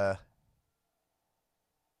the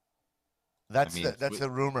that's the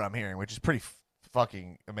rumor I'm hearing, which is pretty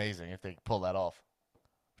fucking amazing if they pull that off,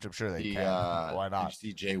 which I'm sure they can. Why not? Did you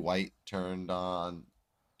see Jay White turned on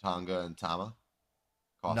Tonga and Tama?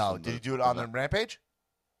 No, did he do it on the Rampage?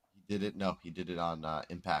 He did it. No, he did it on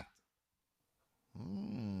Impact.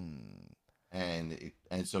 And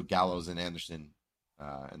so Gallows and Anderson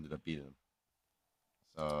ended up beating him.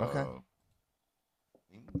 So okay.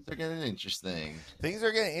 Things are getting interesting. Things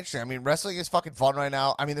are getting interesting. I mean, wrestling is fucking fun right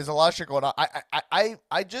now. I mean, there's a lot of shit going on. I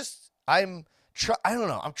don't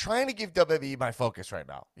know. I'm trying to give WWE my focus right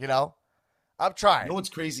now. You know, I'm trying. You know what's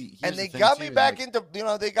crazy? And they got me back into. You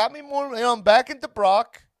know, they got me more. You know, I'm back into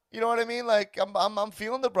Brock. You know what I mean? Like I'm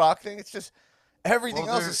feeling the Brock thing. It's just everything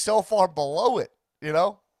else is so far below it. You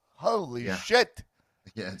know? Holy shit.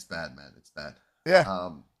 Yeah, it's bad, man. It's bad. Yeah.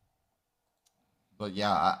 But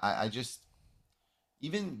yeah, I just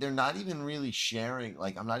even they're not even really sharing.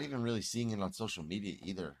 Like I'm not even really seeing it on social media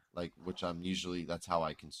either. Like which I'm usually that's how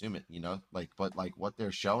I consume it. You know, like but like what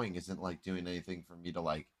they're showing isn't like doing anything for me to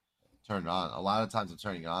like turn it on. A lot of times I'm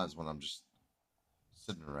turning it on is when I'm just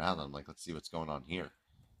sitting around. And I'm like, let's see what's going on here.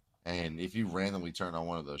 And if you randomly turn on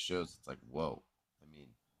one of those shows, it's like, whoa.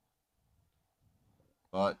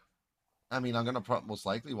 I'm going to most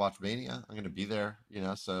likely watch Mania. I'm going to be there, you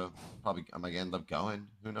know, so probably I might end up going.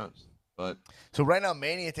 Who knows? But so right now,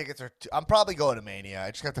 Mania tickets are. I'm probably going to Mania.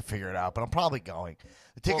 I just got to figure it out, but I'm probably going.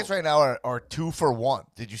 The tickets right now are 2 for 1.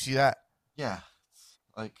 Did you see that? Yeah,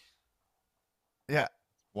 yeah,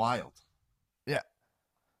 wild. Yeah,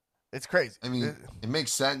 it's crazy. I mean, it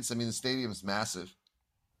makes sense. I mean, the stadium's massive,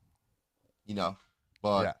 you know,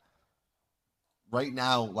 but right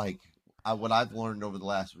now, like. What I've learned over the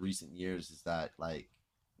last recent years is that like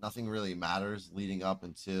nothing really matters leading up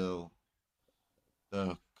until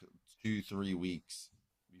the 2-3 weeks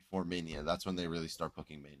before Mania. That's when they really start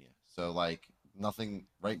booking Mania. So like nothing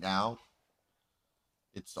right now.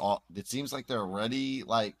 It seems like they're already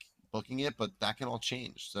like booking it, but that can all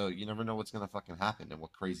change. So you never know what's gonna fucking happen and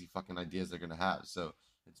what crazy fucking ideas they're gonna have. So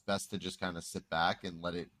it's best to just kind of sit back and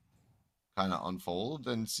let it kind of unfold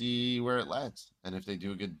and see where it lands. And if they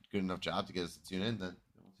do a good enough job to get us to tune in, then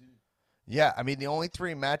we'll tune in. Yeah, I mean, the only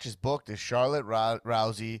 3 matches booked is Charlotte,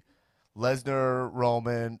 Rousey, Lesnar,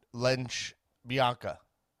 Roman, Lynch, Bianca.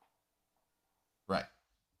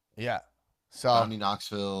 Yeah. So Johnny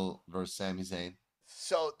Knoxville versus Sami Zayn.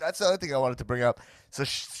 So that's the other thing I wanted to bring up. So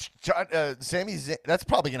Sami Zayn, that's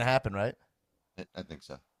probably going to happen, right? I think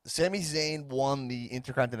so. Sami Zayn won the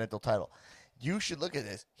Intercontinental title. You should look at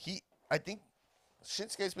this. I think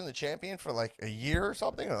Shinsuke's been the champion for like a year or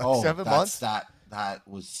something, or like 7 months. That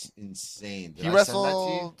was insane. He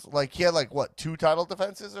wrestled like he had like what 2 title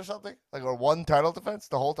defenses or something, like or 1 title defense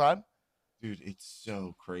the whole time. Dude, it's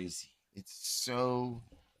so crazy. It's so.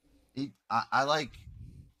 I like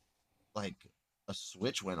a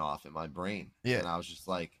switch went off in my brain. Yeah. And I was just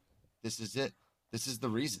like, this is it. This is the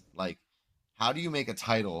reason. Like, how do you make a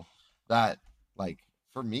title that, like,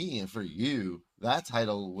 for me and for you, that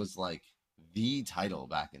title was like the title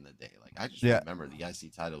back in the day. Like, I just remember the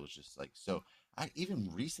IC title was just like so. Even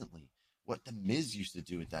recently, what the Miz used to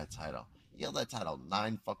do with that title. He held that title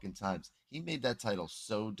 9 fucking times. He made that title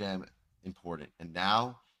so damn important. And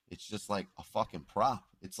now it's just like a fucking prop.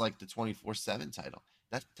 It's like the 24/7 title.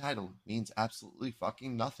 That title means absolutely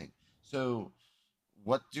fucking nothing. So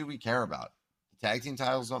what do we care about? The tag team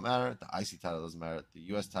titles don't matter. The IC title doesn't matter. The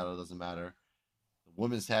US title doesn't matter. The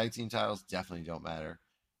women's tag team titles definitely don't matter.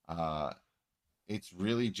 It's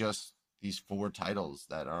really just these 4 titles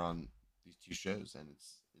that are on these 2 shows, and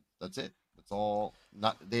that's it. That's all.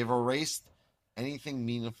 They've erased anything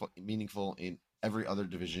meaningful in every other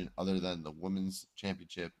division other than the women's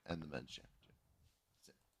championship and the men's championship. That's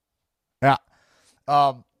it.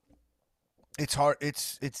 Yeah. It's hard.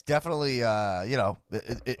 It's definitely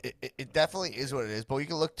it definitely is what it is. But we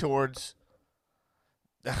can look towards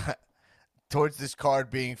this card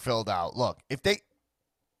being filled out. Look, if they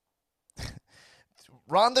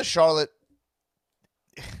Ronda Charlotte,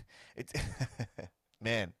 it's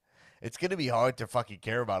man, it's gonna be hard to fucking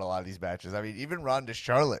care about a lot of these matches. I mean, even Ronda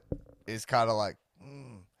Charlotte is kind of like,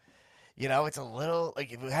 it's a little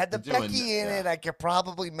like if we had the Becky in it, I could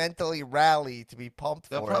probably mentally rally to be pumped.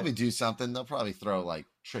 They'll probably do something. They'll probably throw like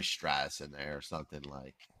Trish Stratus in there or something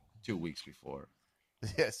like 2 weeks before.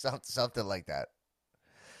 Yeah, something like that.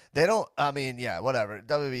 They don't. I mean, yeah, whatever.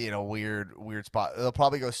 WWE in a weird spot. They'll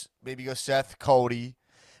probably go Seth, Cody,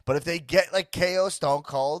 but if they get like KO, Stone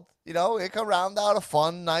Cold, it can round out a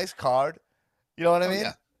fun, nice card. You know what I mean?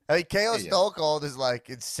 Yeah. I mean, KO Stone Cold is like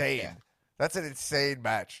insane. Yeah. That's an insane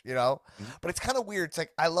match, Mm-hmm. But it's kind of weird. It's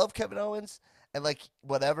like I love Kevin Owens, and like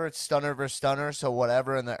whatever, it's stunner versus stunner, so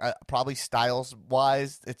whatever, and probably styles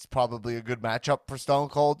wise, it's probably a good matchup for Stone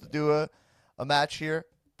Cold to do a match here.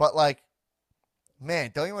 But like, man,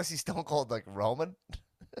 don't you want to see Stone Cold like Roman?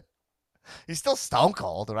 He's still Stone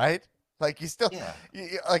Cold, right? Like he's still,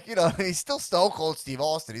 he's still Stone Cold Steve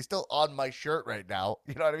Austin. He's still on my shirt right now.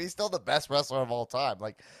 You know what I mean? He's still the best wrestler of all time.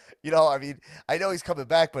 Like, I mean, I know he's coming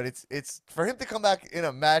back, but it's for him to come back in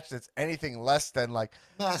a match that's anything less than like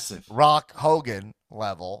massive Rock Hogan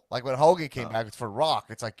level. Like when Hogan came back, it's for Rock.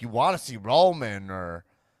 It's like you want to see Roman or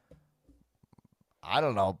I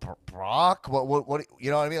don't know, Brock. What?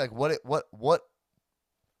 You know what I mean? Like what?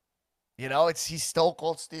 He's Stone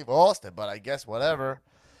Cold Steve Austin, but I guess whatever.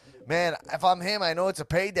 Man, if I'm him, I know it's a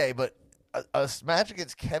payday, but a match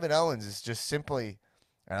against Kevin Owens is just simply,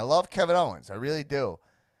 and I love Kevin Owens, I really do.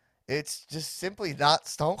 It's just simply not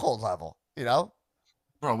Stone Cold level,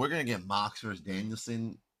 Bro, we're gonna get Mox versus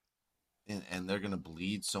Danielson, and they're gonna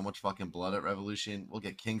bleed so much fucking blood at Revolution. We'll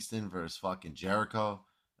get Kingston versus fucking Jericho.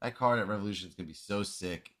 That card at Revolution is gonna be so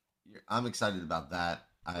sick. I'm excited about that.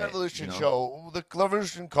 Revolution show. The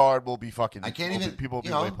Revolution card will be fucking. I can't even. People,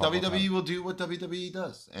 WWE will do what WWE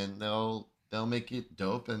does, and they'll make it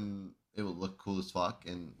dope, and it will look cool as fuck,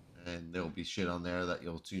 and there will be shit on there that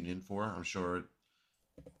you'll tune in for. I'm sure.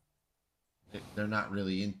 They're not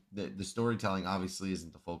really in the storytelling. Obviously,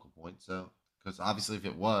 isn't the focal point. So, because obviously, if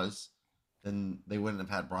it was, then they wouldn't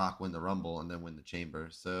have had Brock win the Rumble and then win the Chamber.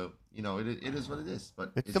 So, it is what it is.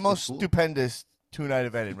 But it's the most stupendous 2-night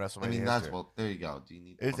event in WrestleMania. I mean, there you go. Do you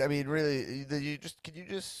need? I mean, really, can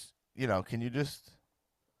you just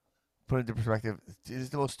put it into perspective? It is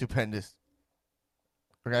the most stupendous.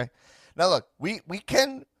 Okay, now look, we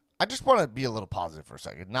can. I just want to be a little positive for a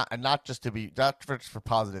second, not just for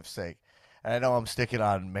positive sake. And I know I'm sticking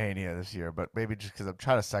on Mania this year, but maybe just because I'm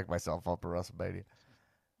trying to psych myself up for WrestleMania.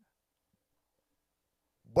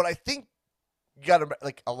 But I think you got to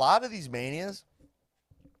like a lot of these manias.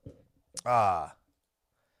 A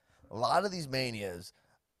lot of these manias,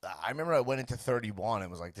 I remember I went into 31 and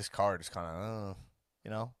was like, this card is kind of,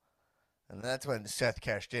 and that's when Seth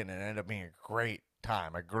cashed in and it ended up being a great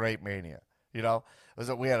time, a great mania. We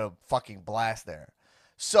had a fucking blast there.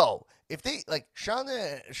 So if they like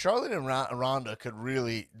Charlotte and Ronda could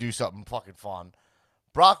really do something fucking fun,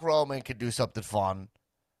 Brock Roman could do something fun.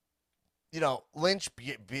 Lynch,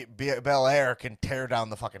 Belair can tear down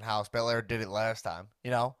the fucking house. Belair did it last time, I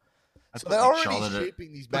So put they're like already Charlotte,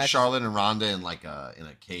 shaping these put matches. Charlotte and Ronda in like in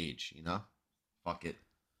a cage. Fuck it.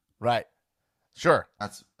 Right. Sure.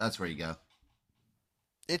 That's where you go.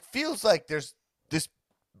 It feels like there's this.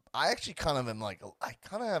 I actually kind of am like, I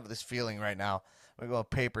kind of have this feeling right now. I'm going to go on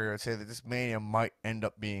paper here and say that this Mania might end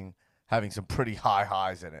up having some pretty high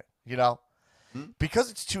highs in it,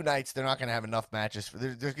 Because it's 2 nights, they're not going to have enough matches.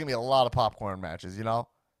 There's going to be a lot of popcorn matches, It'd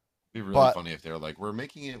be really But funny if they were like, we're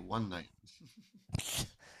making it one night.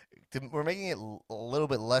 we're making it a little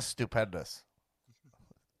bit less stupendous.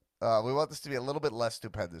 We want this to be a little bit less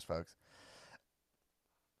stupendous, folks.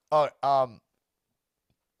 Oh,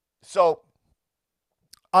 so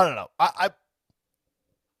I don't know.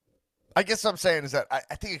 I guess what I'm saying is that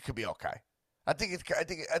I think it could be okay. I think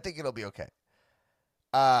it'll be okay.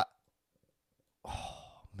 Oh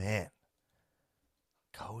man,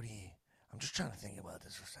 Cody. I'm just trying to think about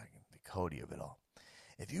this for a second. The Cody of it all.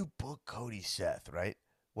 If you book Cody Seth, right?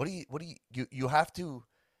 What do you have to?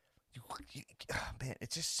 Man,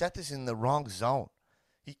 it's just Seth is in the wrong zone.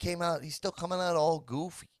 He's still coming out all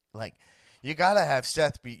goofy. Like, you gotta have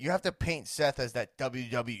Seth be. You have to paint Seth as that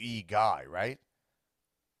WWE guy, right?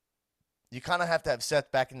 You kind of have to have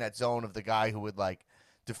Seth back in that zone of the guy who would like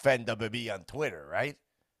defend WWE on Twitter, right?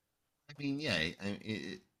 I mean, yeah,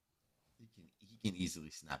 he can easily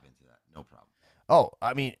snap into that, no problem. Oh,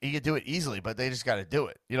 I mean, he could do it easily, but they just got to do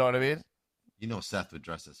it. You know what I mean? Seth would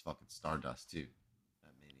dress as fucking Stardust too.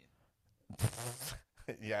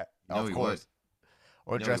 Yeah, of course.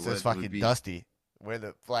 Or dressed as fucking Dusty, wear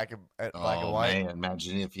the black and white. Man,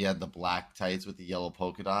 imagine if he had the black tights with the yellow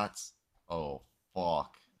polka dots. Oh,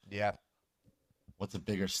 fuck. Yeah. What's a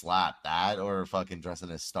bigger slap, that or fucking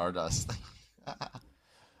dressing as Stardust?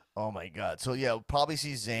 Oh my god. So yeah, we'll probably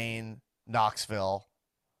see Zayn, Knoxville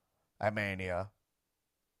at Mania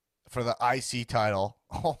for the IC title.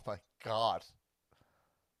 Oh my god.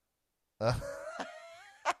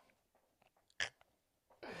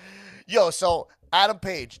 Yo, so Adam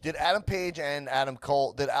Page, did Adam Page and Adam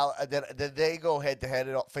Cole did they go head to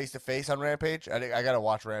head face to face on Rampage? I gotta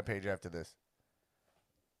watch Rampage after this.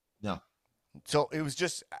 No. So it was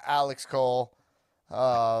just Alex Cole.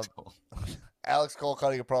 Alex Cole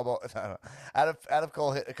cutting a promo. Adam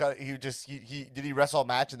Cole he did he wrestle a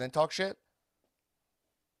match and then talk shit?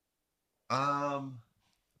 I'm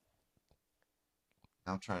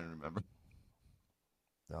trying to remember.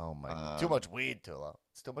 Oh my! Too much weed, Tula.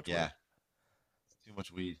 It's too much. Yeah, weed. It's too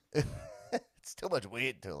much weed. It's too much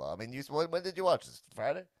weed, Tula. I mean, when did you watch this?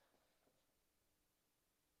 Friday?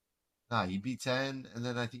 Nah, he beat 10, and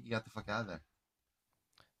then I think he got the fuck out of there.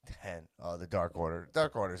 10. Oh, the Dark Order.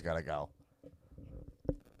 Dark Order's gotta go.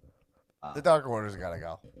 The Dark Order's gotta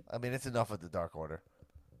go. I mean, it's enough with the Dark Order.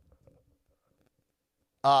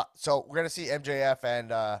 So we're gonna see MJF and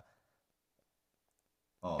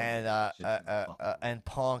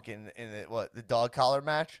Punk in the dog collar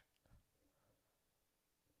match.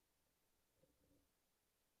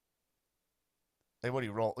 Hey, what do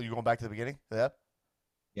you roll? Are you going back to the beginning? Yeah.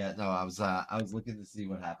 Yeah, no, I was looking to see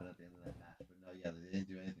what happened at the end of that match, but no, yeah, they didn't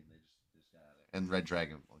do anything. They just got out of there. And Red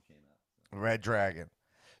Dragon came out. So. Red Dragon,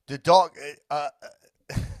 the dog,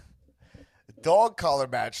 dog collar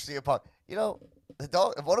match. See Punk. The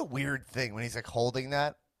dog. What a weird thing when he's like holding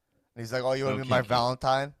that, and he's like, "Oh, you want to be my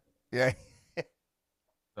Valentine?" Yeah.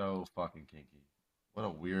 So fucking kinky. What a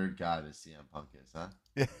weird guy this CM Punk is, huh?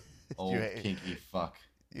 Yeah. Old kinky fuck.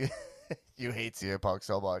 You hate CM Punk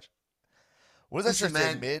so much. What does that shirt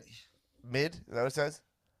say? Mid? Is that what it says?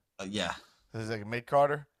 Yeah. This is like a mid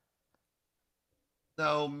Carter.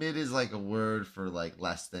 No, mid is like a word for like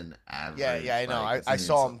less than average. Yeah, I know. I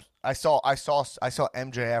saw him. I saw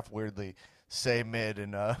MJF weirdly say mid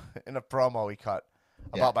in a promo he cut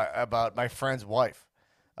about my friend's wife,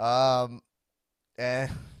 and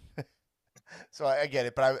so I get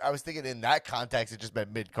it. But I was thinking in that context it just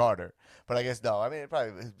meant mid Carter. But I guess no. I mean, it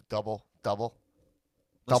probably is double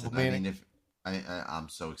meaning. I mean, I'm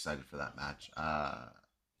so excited for that match. I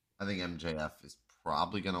think MJF is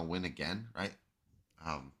probably gonna win again, right?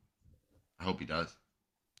 I hope he does.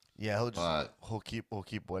 Yeah, he'll keep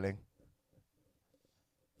winning.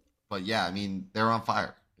 But yeah, I mean, they're on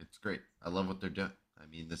fire. It's great. I love what they're doing. I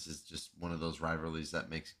mean, this is just one of those rivalries that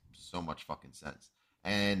makes so much fucking sense.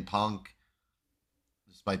 And Punk,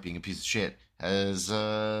 despite being a piece of shit, is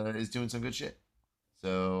doing some good shit.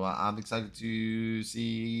 So I'm excited to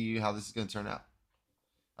see how this is going to turn out.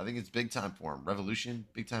 I think it's big time for him. Revolution,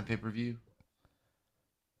 big time pay-per-view.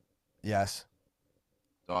 Yes.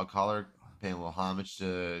 Dog collar, paying a little homage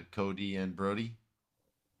to Cody and Brody.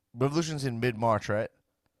 Revolution's in mid-March, right?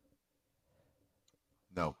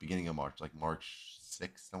 No, beginning of March, like March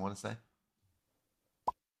 6th, I want to say.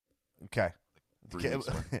 Okay. 3 weeks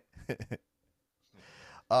away.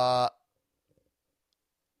 uh,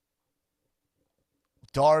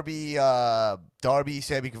 Darby,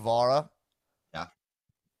 Sammy Guevara. Yeah.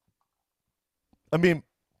 I mean,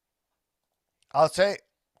 I'll say.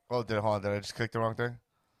 Oh, hold on. Did I just click the wrong thing?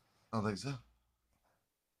 I don't think so.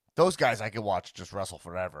 Those guys I could watch just wrestle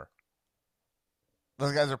forever.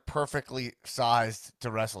 Those guys are perfectly sized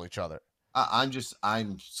to wrestle each other.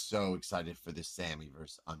 I'm so excited for this Sammy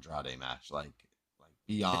versus Andrade match. Like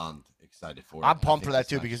beyond excited for it. I'm pumped for that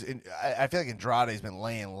too because I feel like Andrade's been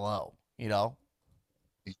laying low. You know,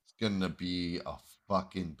 it's gonna be a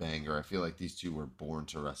fucking banger. I feel like these two were born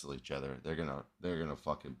to wrestle each other. They're gonna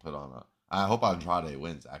fucking put on a. I hope Andrade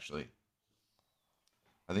wins. Actually,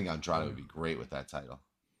 I think Andrade would be great with that title.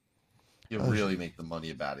 He'll really make the money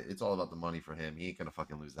about it. It's all about the money for him. He ain't gonna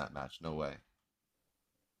fucking lose that match. No way.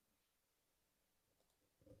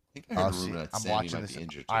 I think I heard a rumor that Sammy might be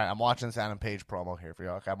injured. All right, I'm watching this Adam Page promo here for you.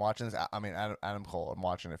 Okay, I'm watching this. I mean, Adam Cole. I'm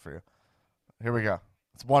watching it for you. Here we go.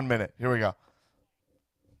 It's 1 minute. Here we go. What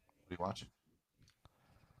are you watching?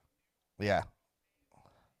 Yeah.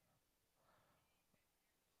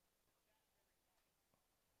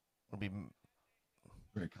 It'll be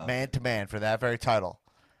man to man for that very title.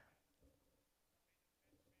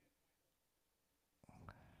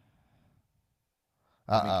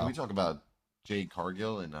 I mean, can we talk about Jade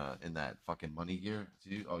Cargill in that fucking money gear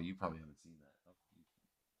too? Oh, you probably haven't seen that.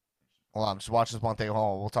 Hold on, I'm just watching this one thing.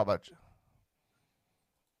 Hold on, we'll talk about.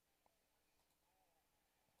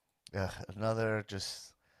 Another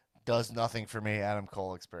just does nothing for me. Adam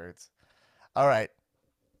Cole experience. All right,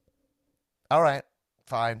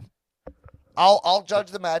 fine. I'll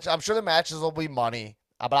judge the match. I'm sure the matches will be money,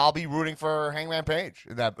 but I'll be rooting for Hangman Page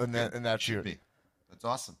in that shoot. That's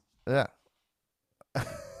awesome. Yeah.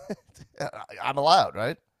 I'm allowed,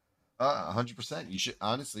 right? 100%. You should.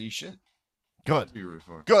 Honestly, you should. Good. Be rooted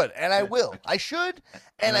for. Good, and I will. I should,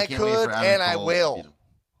 and I could, and I will.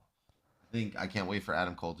 I can't wait for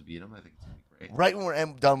Adam Cole to beat him. I think it's gonna be great. Right when we're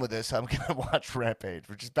done with this, I'm gonna watch Rampage,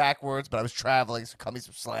 which is backwards, but I was traveling, so cut me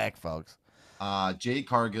some slack, folks. Jade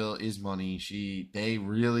Cargill is money. They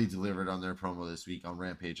really delivered on their promo this week on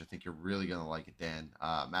Rampage. I think you're really gonna like it, Dan.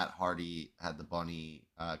 Matt Hardy had the bunny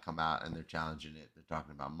come out and they're challenging it. They're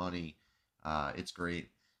talking about money. It's great.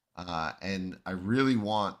 And I really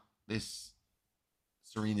want this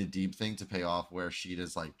Serena Deeb thing to pay off where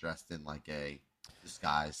Sheeta's like dressed in like a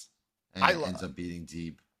disguise and ends up beating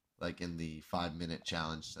Deeb like in the 5-minute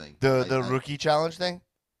challenge thing. The rookie challenge thing?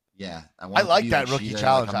 Yeah, I like that rookie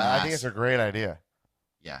challenge. I think it's a great idea.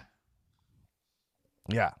 Yeah,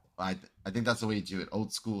 yeah. I think that's the way you do it.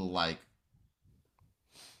 Old school, like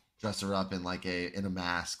dress her up in like in a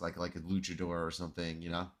mask, like a luchador or something,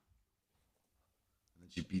 you know. And then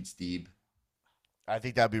she beats Deeb. I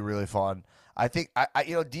think that'd be really fun. I think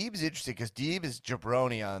Deeb is interesting because Deeb is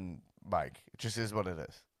jabroni on Mike. It just is what it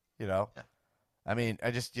is, you know. Yeah. I mean,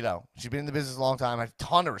 she's been in the business a long time. I have a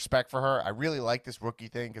ton of respect for her. I really like this rookie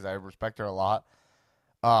thing because I respect her a lot.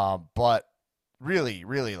 But really,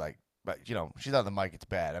 really she's on the mic. It's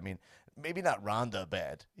bad. I mean, maybe not Ronda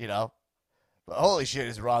bad, you know, but holy shit,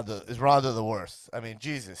 is Ronda the worst? I mean,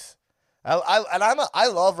 Jesus. I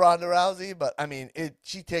love Ronda Rousey, but I mean,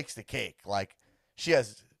 she takes the cake. Like, she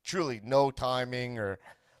has truly no timing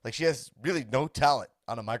like she has really no talent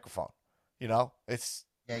on a microphone. You know, it's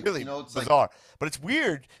really bizarre, but it's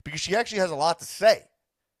weird because she actually has a lot to say.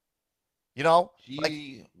 You know,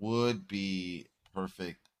 she would be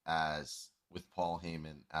perfect with Paul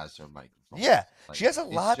Heyman as her microphone. Yeah, she has a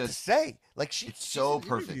lot to say. Like it's so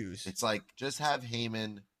perfect. Interviews. It's like just have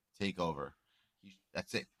Heyman take over.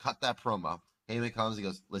 That's it. Cut that promo. Heyman comes. He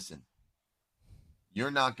goes, "Listen, you're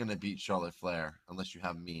not gonna beat Charlotte Flair unless you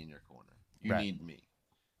have me in your corner. You need me.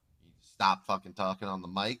 You stop fucking talking on the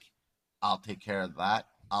mic. I'll take care of that.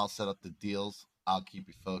 I'll set up the deals. I'll keep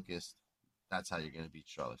you focused. That's how you're going to beat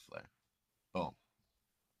Charlotte Flair." Boom.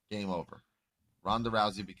 Game over. Ronda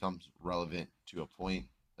Rousey becomes relevant to a point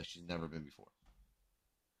that she's never been before.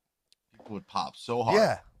 People would pop so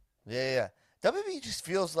hard. Yeah. WWE just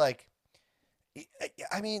feels like,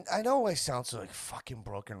 I mean, I know I sound so like fucking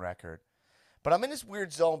broken record, but I'm in this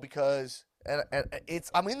weird zone because,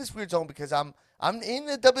 I'm in this weird zone because I'm in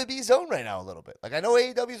the WWE zone right now a little bit. Like, I know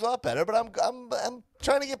AEW's a lot better, but I'm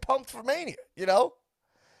trying to get pumped for Mania, you know?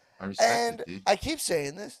 I respect it, dude. I keep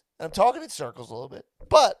saying this, and I'm talking in circles a little bit,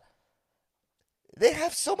 but they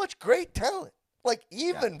have so much great talent. Like,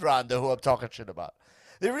 even Ronda, who I'm talking shit about.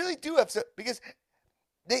 They really do have because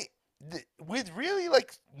they with really,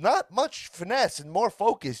 like, not much finesse and more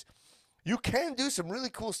focus, You can do some really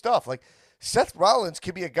cool stuff. Like Seth Rollins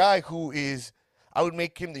could be a guy who is. I would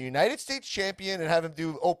make him the United States champion and have him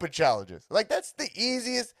do open challenges. Like that's the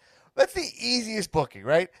easiest. That's the easiest booking,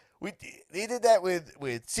 right? They did that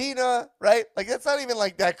with Cena, right? Like that's not even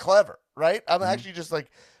like that clever, right? I'm actually just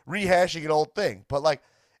like rehashing an old thing, but like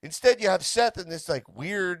instead you have Seth in this like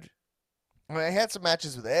weird. I mean, I had some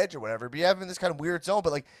matches with Edge or whatever, but you have him in this kind of weird zone.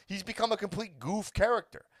 But like he's become a complete goof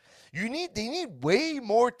character. They need way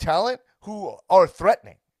more talent who are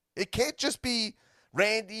threatening. It can't just be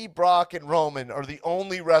Randy, Brock, and Roman are the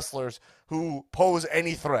only wrestlers who pose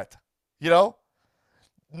any threat. You know?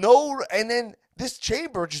 No, and then this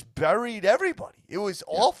chamber just buried everybody. It was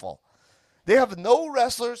awful. They have no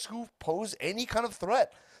wrestlers who pose any kind of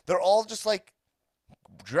threat. They're all just like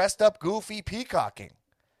dressed up, goofy, peacocking.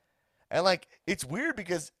 And like, it's weird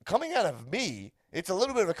because coming out of me, it's a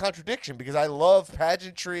little bit of a contradiction because I love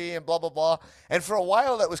pageantry and blah, blah, blah. And for a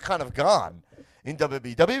while, that was kind of gone in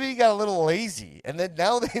WWE. WWE got a little lazy. And then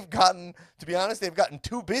now they've gotten, to be honest, they've gotten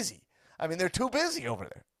too busy. I mean, they're too busy over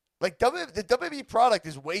there. Like, the WWE product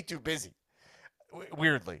is way too busy,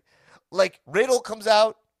 weirdly. Like, Riddle comes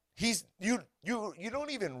out. You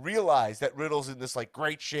don't even realize that Riddle's in this, like,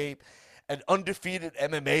 great shape, an undefeated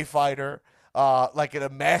MMA fighter. Like a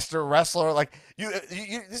master wrestler, like you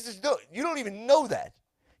don't even know that.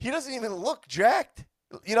 He doesn't even look jacked.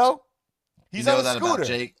 You know, he's on a scooter. About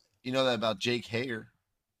Jake. You know that about Jake Hager.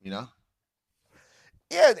 You know.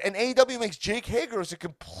 Yeah, and AEW makes Jake Hager as a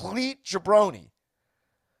complete jabroni.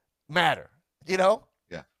 Matter. You know.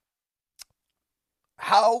 Yeah.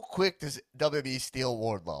 How quick does WWE steal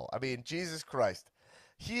Wardlow? I mean, Jesus Christ.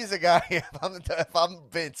 He's a guy, if I'm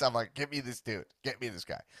Vince, I'm like, get me this dude. Get me this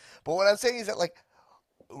guy. But what I'm saying is that, like,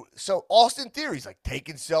 so Austin Theory's, like,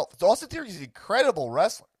 taking selfies. Austin Theory's an incredible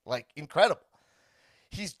wrestler. Like, incredible.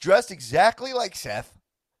 He's dressed exactly like Seth,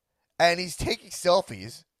 and he's taking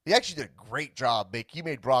selfies. He actually did a great job, Mick. He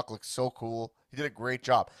made Brock look so cool. He did a great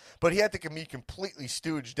job. But he had to be completely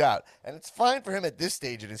stooged out. And it's fine for him at this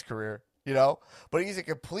stage in his career. You know, but he's a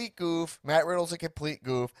complete goof. Matt Riddle's a complete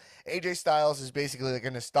goof. AJ Styles is basically like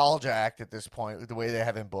a nostalgia act at this point with the way they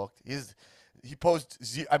have him booked. He posed.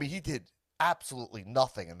 I mean, he did absolutely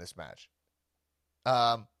nothing in this match.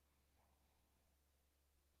 Yeah,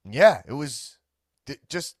 it was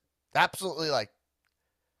just absolutely like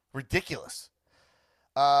ridiculous.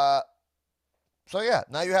 So yeah,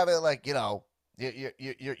 now you have it like you're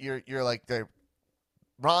like the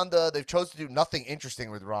Ronda. They've chosen to do nothing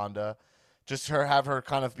interesting with Ronda. Just have her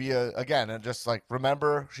kind of be and just like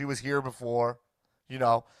remember she was here before, you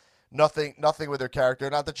know, nothing with her character.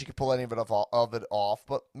 Not that she could pull any of it off,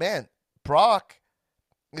 but man, Brock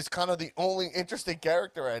is kind of the only interesting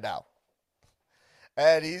character right now,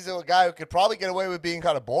 and he's a guy who could probably get away with being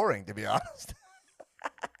kind of boring, to be honest.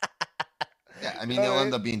 Yeah, I mean he'll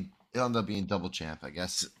end up being double champ, I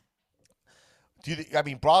guess. I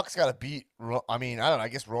mean Brock's got to beat? I mean I don't know. I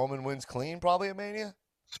guess Roman wins clean probably at Mania.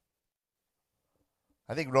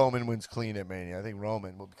 I think Roman wins clean at Mania. I think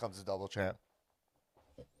Roman becomes a double champ.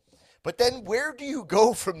 But then where do you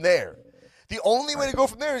go from there? The only way to go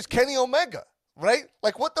from there is Kenny Omega, right?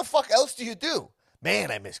 Like, what the fuck else do you do?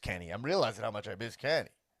 Man, I miss Kenny. I'm realizing how much I miss Kenny.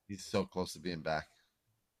 He's so close to being back.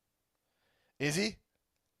 Is he?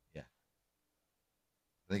 Yeah.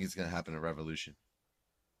 I think it's going to happen at Revolution.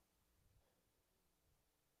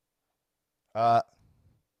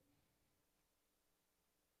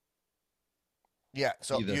 Yeah,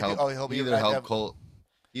 so either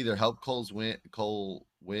help Cole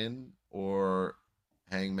win or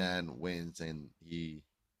Hangman wins and he.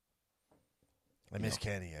 I miss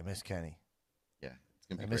Kenny. Yeah, it's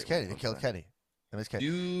gonna be. I miss Kenny. They killed Kenny. I miss Kenny.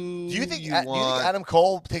 Do you think Adam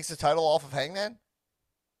Cole takes the title off of Hangman?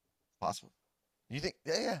 Possible. You think?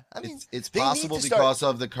 Yeah. I mean, it's possible because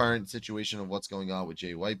of the current situation of what's going on with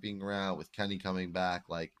Jay White being around, with Kenny coming back.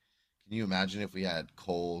 Like, can you imagine if we had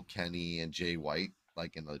Cole, Kenny, and Jay White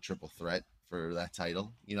like in the triple threat for that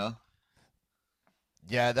title? You know?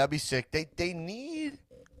 Yeah, that'd be sick. They need.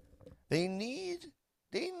 It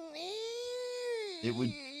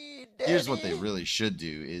would. Here's what they really should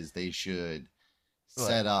do: is they should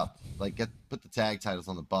set up put the tag titles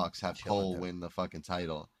on the Bucks, have Cole win the fucking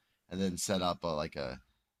title, and then set up a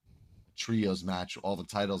trios match, all the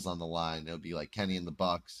titles on the line. It would be like Kenny and the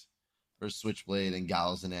Bucks versus Switchblade and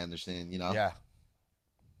Gallows and Anderson. You know? Yeah.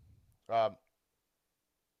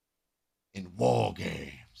 In War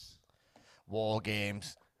Games. Blood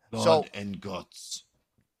and guts.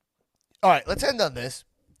 All right, let's end on this.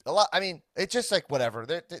 I mean, it's just like whatever.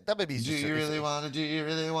 WWE's Do you really want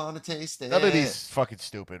to taste it? WWE's fucking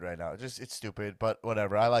stupid right now. It's stupid, but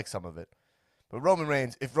whatever. I like some of it. But Roman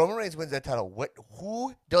Reigns, if Roman Reigns wins that title,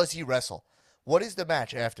 who does he wrestle? What is the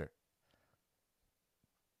match after?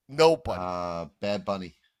 Nobody. Bad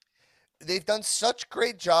Bunny. They've done such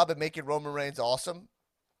great job at making Roman Reigns awesome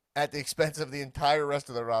at the expense of the entire rest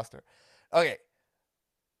of the roster. Okay.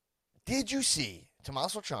 Did you see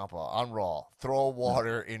Tommaso Ciampa on Raw throw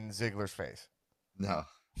water in Ziggler's face? No.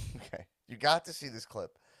 Okay. You got to see this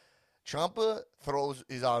clip. Ciampa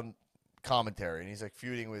is on commentary, and he's like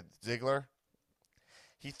feuding with Ziggler.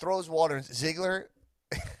 He throws water, and Ziggler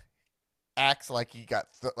acts like he got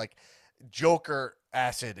like Joker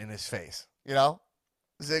acid in his face. You know?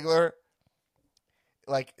 Ziggler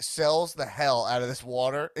like sells the hell out of this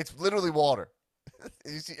water. It's literally water.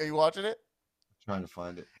 Are you watching it? I'm trying to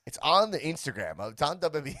find it. It's on the Instagram. It's on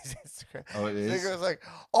WWE's Instagram. Oh, it is? Ziggler's like,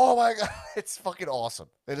 oh my God. It's fucking awesome.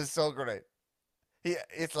 It is so great.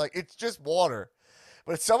 It's like, it's just water.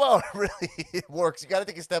 But somehow it works. You got to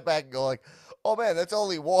take a step back and go like, oh man, that's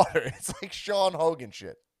only water. It's like Sean Hogan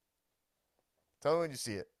shit. Tell me when you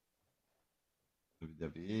see it.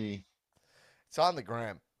 WWE. It's on the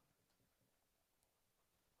gram.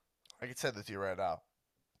 I can send it to you right now.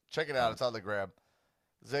 Check it out. It's on the gram.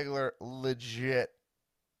 Ziggler, legit.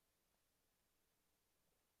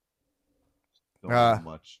 So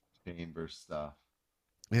much chamber stuff.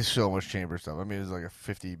 There's so much chamber stuff. I mean, it's like a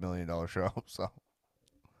 $50 million show. So,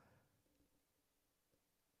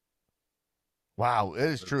 wow, it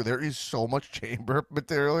is true. There is so much chamber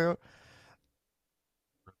material.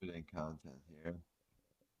 Riveting content here.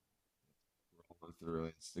 Rolling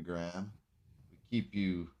through Instagram. We keep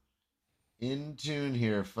you in tune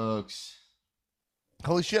here, folks.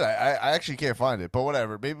 Holy shit, I actually can't find it, but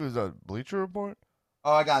whatever. Maybe it was a Bleacher Report.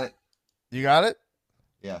 Oh, I got it. You got it?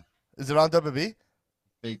 Yeah. Is it on WWE?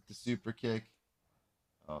 Fake the super kick.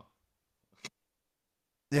 Oh.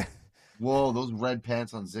 Yeah. Whoa, those red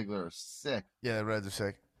pants on Ziggler are sick. Yeah, the Reds are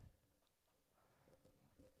sick.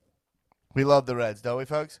 We love the Reds, don't we,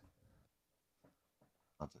 folks?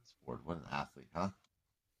 Montez Ford, what an athlete, huh?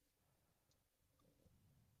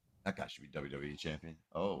 That guy should be WWE champion.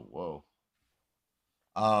 Oh, whoa.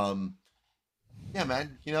 Yeah,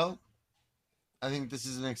 man. You know, I think this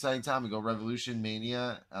is an exciting time to go. Revolution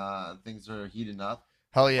Mania. Things are heating up.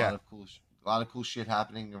 Hell yeah. A lot of cool shit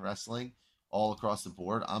happening in wrestling all across the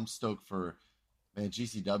board. I'm stoked for, man,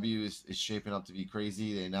 GCW is shaping up to be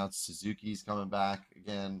crazy. They announced Suzuki's coming back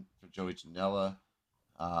again for Joey Janela.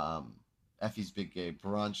 Effie's Big Gay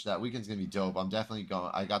Brunch. That weekend's going to be dope. I'm definitely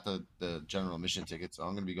going. I got the general admission ticket, so I'm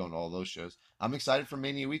going to be going to all those shows. I'm excited for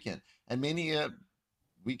Mania weekend. And Mania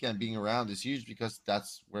weekend being around is huge because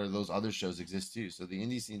that's where those other shows exist too. So the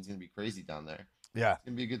indie scene's going to be crazy down there. Yeah. It's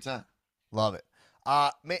going to be a good time. Love it.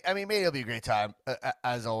 I mean, maybe it'll be a great time.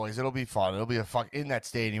 As always, it'll be fun. It'll be in that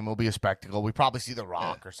stadium. It'll be a spectacle. We probably see The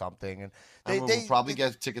Rock or something, and we'll probably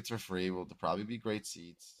get tickets for free. Will probably be great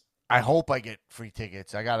seats. I hope I get free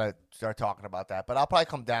tickets. I gotta start talking about that, but I'll probably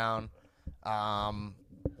come down. Well,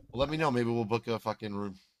 let me know. Maybe we'll book a fucking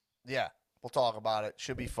room. Yeah, we'll talk about it.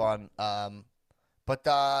 Should be fun. But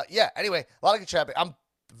yeah. Anyway, a lot of good chat. I'm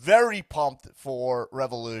very pumped for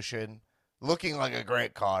Revolution. Looking like a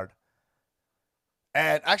great card.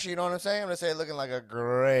 And actually, you know what I'm saying? I'm going to say looking like a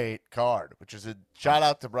great card, which is a shout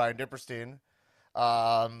out to Brian Dipperstein.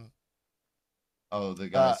 The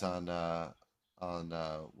guys on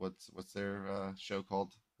what's their show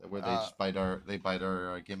called? Where they just bite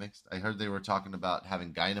our gimmicks. I heard they were talking about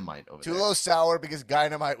having Dynamite over there. Too low sour because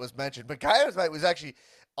Dynamite was mentioned, but Dynamite was actually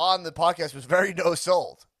on the podcast was very no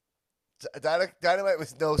sold. Dynamite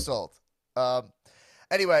was no sold.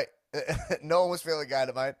 Anyway, no one was feeling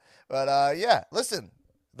Dynamite. But, yeah, listen,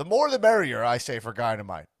 the more the merrier, I say, for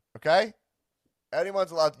Dynamite, okay?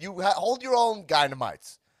 Anyone's allowed. You hold your own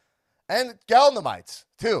Dynamites. And Galnamites,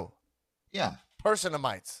 too. Yeah.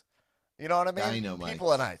 Personamites. You know what I mean? Dynamites.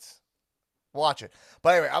 People-anites. Watch it.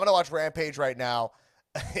 But anyway, I'm going to watch Rampage right now.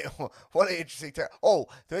 What an interesting time. Oh,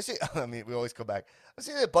 did I see? I mean, we always come back. I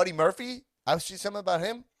see that Buddy Murphy. I see something about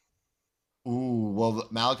him. Ooh, well,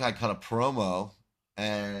 Malachi cut a promo,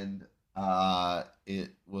 and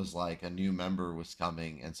it was like a new member was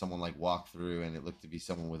coming, and someone like walked through, and it looked to be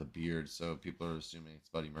someone with a beard. So people are assuming it's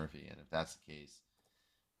Buddy Murphy, and if that's the case,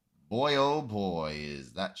 boy, oh boy,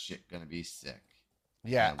 is that shit gonna be sick.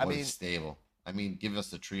 Yeah, I mean, stable. I mean, give us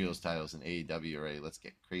the trios titles in AEW already. Let's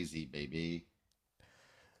get crazy, baby.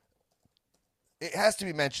 It has to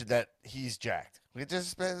be mentioned that he's jacked. We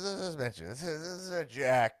just mention this is a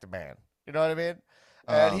jacked man. You know what I mean?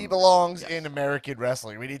 And he belongs in American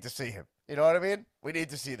wrestling. We need to see him. You know what I mean? We need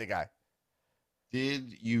to see the guy.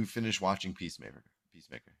 Did you finish watching Peacemaker?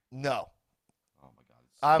 No. Oh my god!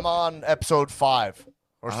 I'm on episode 5.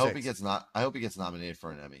 Or I 6. hope he gets nominated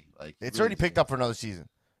for an Emmy. Like It's really already picked up for another season,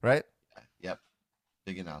 right? Yep.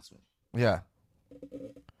 Big announcement. Yeah.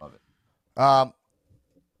 Love it.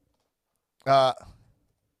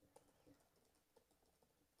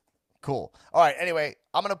 Cool. All right. Anyway,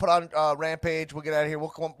 I'm gonna put on Rampage. We'll get out of here.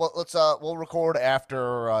 We'll record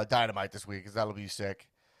after Dynamite this week because that'll be sick.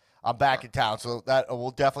 I'm back in town, so that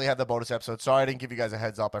we'll definitely have the bonus episode. Sorry I didn't give you guys a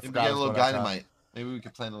heads up. I forgot. Get a little Dynamite. Maybe we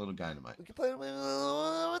could plan a little Dynamite. We could play a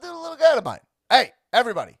little Dynamite. Hey,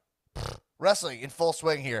 everybody! Wrestling in full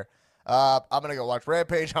swing here. I'm gonna go watch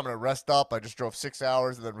Rampage. I'm gonna rest up. I just drove 6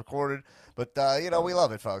 hours and then recorded. But we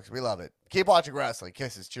love it, folks. We love it. Keep watching wrestling.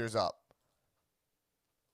 Kisses. Cheers up.